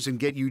upstairs and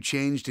get you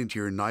changed into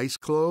your nice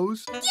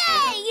clothes?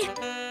 Yay!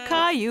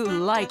 Caillou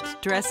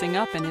liked dressing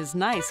up in his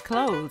nice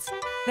clothes.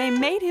 They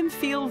made him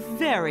feel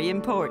very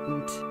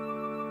important.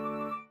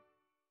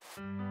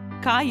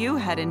 Caillou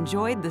had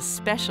enjoyed the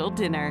special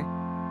dinner.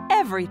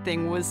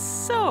 Everything was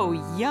so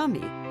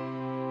yummy.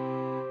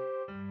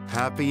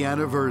 Happy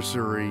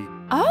anniversary.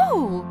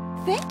 Oh,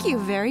 thank you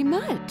very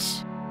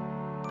much.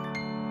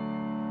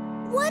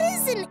 What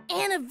is an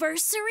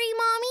anniversary,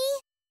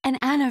 Mommy? An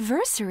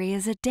anniversary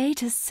is a day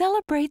to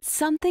celebrate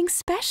something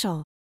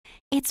special.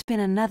 It's been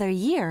another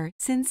year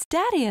since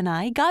Daddy and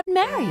I got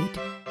married.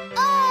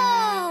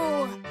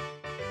 Oh!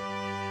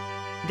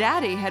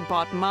 Daddy had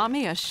bought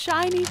Mommy a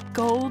shiny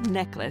gold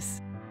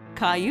necklace.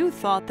 Caillou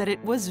thought that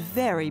it was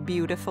very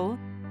beautiful.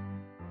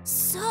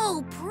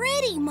 So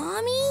pretty,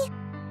 Mommy!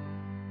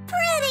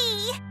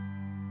 Pretty!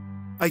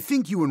 I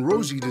think you and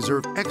Rosie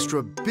deserve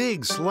extra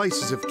big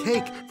slices of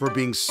cake for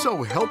being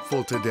so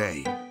helpful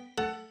today.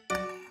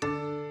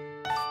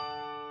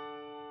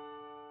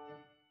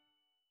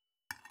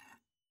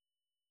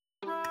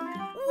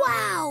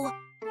 Wow!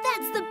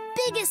 That's the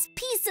biggest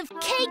piece of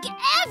cake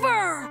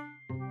ever!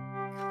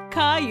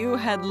 Caillou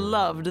had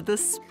loved the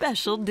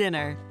special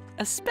dinner,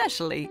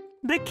 especially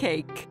the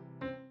cake.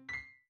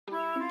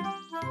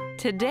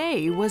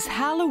 Today was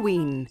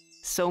Halloween,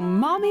 so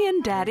Mommy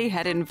and Daddy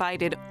had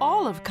invited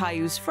all of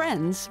Caillou's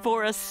friends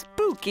for a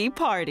spooky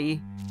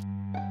party.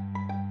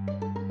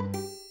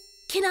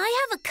 Can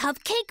I have a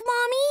cupcake,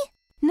 Mommy?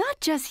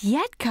 Not just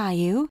yet,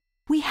 Caillou.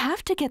 We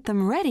have to get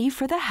them ready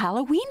for the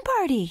Halloween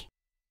party.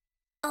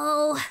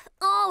 Oh,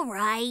 all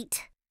right.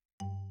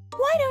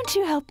 Why don't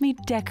you help me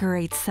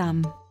decorate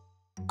some?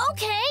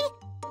 Okay.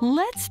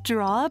 Let's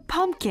draw a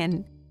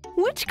pumpkin.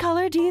 Which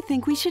color do you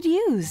think we should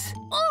use?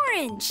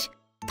 Orange.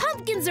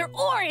 Pumpkins are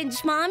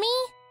orange, Mommy.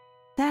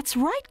 That's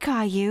right,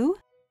 Caillou.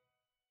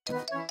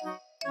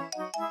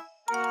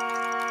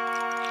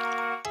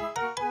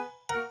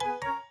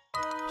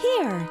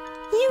 Here,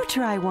 you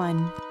try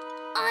one.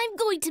 I'm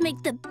going to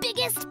make the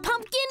biggest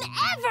pumpkin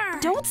ever!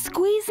 Don't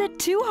squeeze it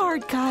too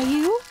hard,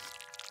 Caillou.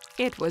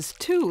 It was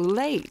too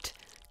late.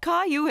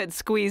 Caillou had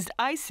squeezed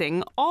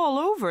icing all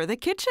over the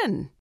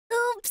kitchen.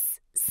 Oops,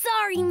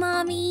 sorry,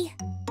 Mommy.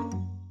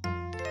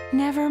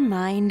 Never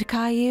mind,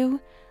 Caillou.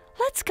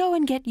 Let's go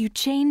and get you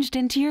changed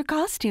into your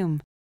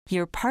costume.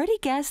 Your party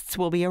guests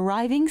will be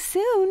arriving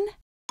soon.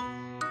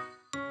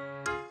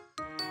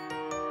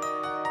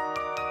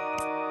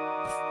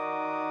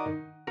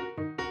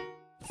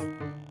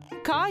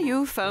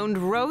 Caillou found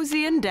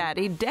Rosie and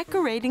Daddy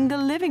decorating the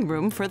living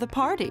room for the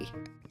party.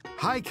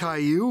 Hi,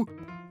 Caillou.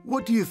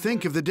 What do you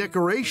think of the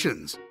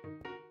decorations?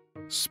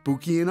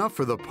 Spooky enough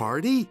for the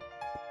party?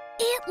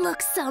 It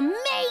looks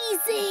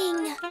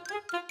amazing!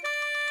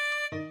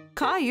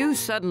 Caillou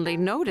suddenly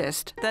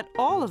noticed that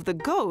all of the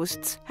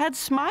ghosts had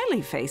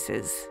smiley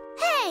faces.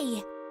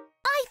 Hey!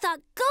 I thought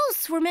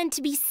ghosts were meant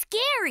to be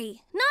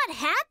scary, not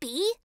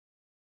happy.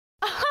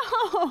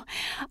 Oh,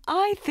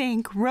 I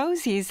think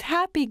Rosie's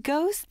happy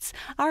ghosts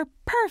are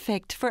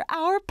perfect for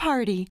our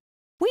party.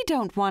 We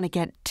don't want to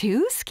get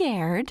too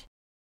scared.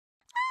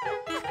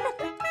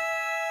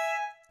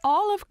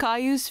 All of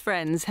Caillou's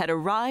friends had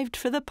arrived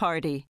for the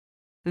party.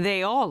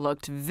 They all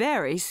looked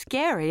very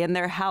scary in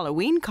their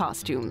Halloween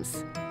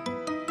costumes.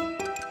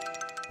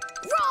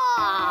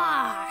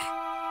 Roar!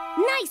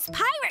 Nice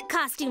pirate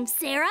costume,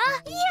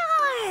 Sarah.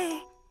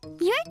 Yar!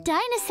 Your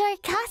dinosaur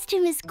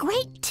costume is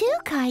great too,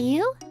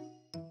 Caillou.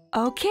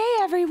 Okay,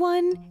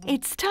 everyone,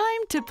 it's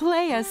time to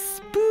play a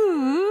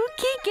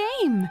spooky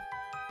game.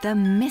 The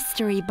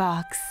Mystery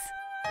Box.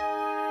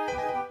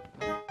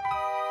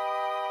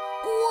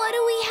 What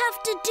do we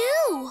have to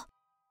do?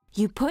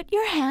 You put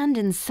your hand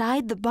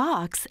inside the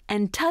box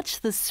and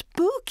touch the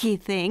spooky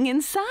thing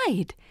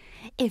inside.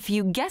 If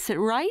you guess it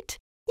right,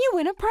 you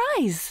win a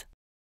prize.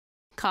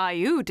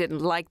 Caillou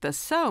didn't like the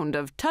sound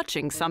of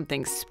touching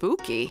something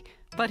spooky,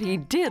 but he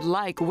did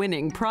like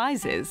winning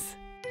prizes.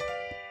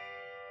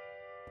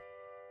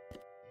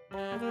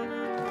 Yuck!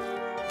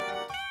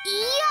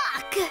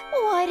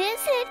 What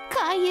is it,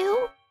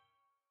 Caillou?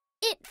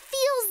 It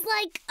feels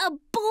like a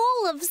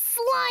bowl of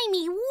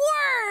slimy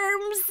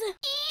worms.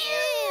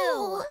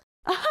 Ew!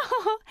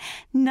 Oh,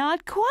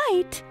 not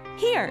quite.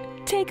 Here,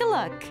 take a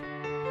look.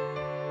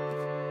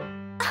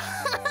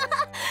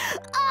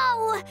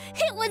 Oh,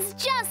 it was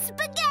just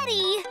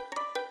spaghetti.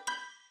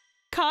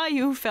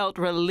 Caillou felt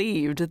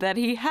relieved that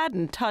he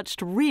hadn't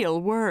touched real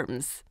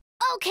worms.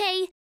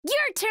 Okay,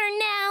 your turn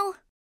now.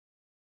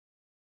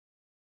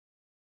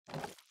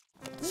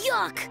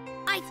 Yuck!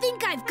 I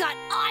think I've got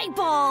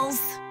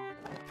eyeballs.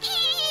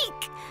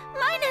 Eek!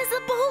 Mine has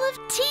a bowl of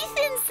teeth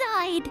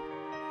inside.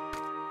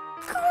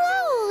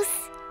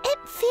 Gross! It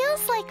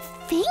feels like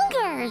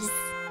fingers.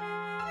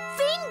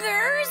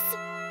 Fingers?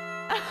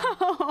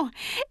 Oh,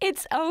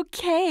 it's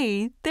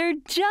okay. They're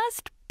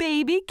just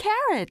baby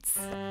carrots.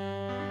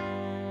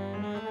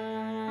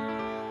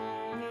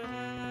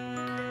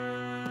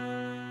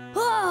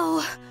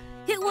 Oh,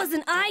 it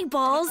wasn't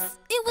eyeballs.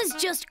 It was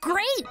just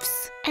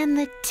grapes. And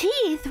the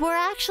teeth were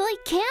actually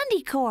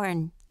candy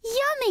corn.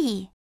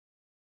 Yummy!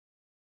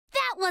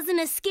 That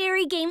wasn't a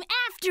scary game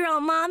after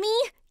all,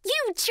 Mommy.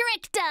 You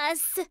tricked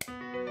us.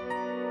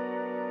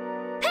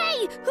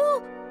 Hey,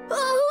 who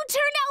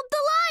turned out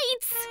the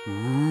lights?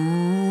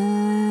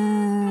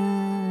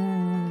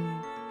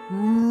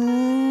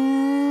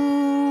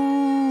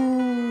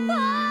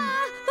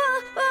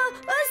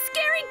 A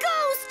scary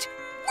ghost!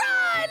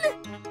 Run!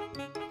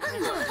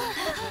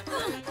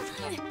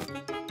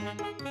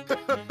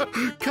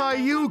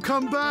 Caillou,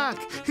 come back!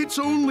 It's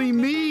only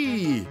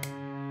me!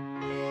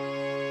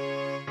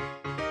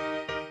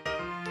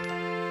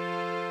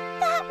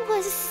 That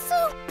was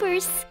super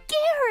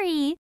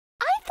scary.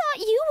 I thought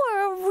you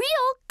were a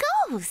real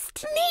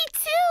ghost. Me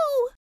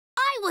too!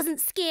 I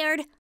wasn't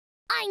scared.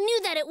 I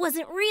knew that it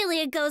wasn't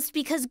really a ghost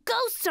because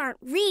ghosts aren't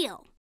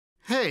real.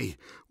 Hey,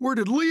 where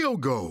did Leo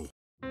go?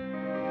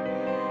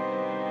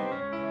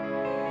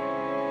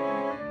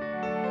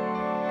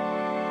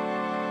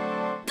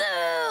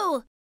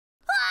 Boo!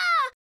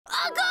 Ah!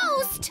 A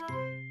ghost!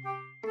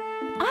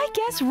 I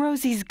guess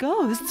Rosie's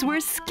ghosts were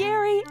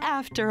scary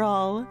after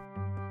all.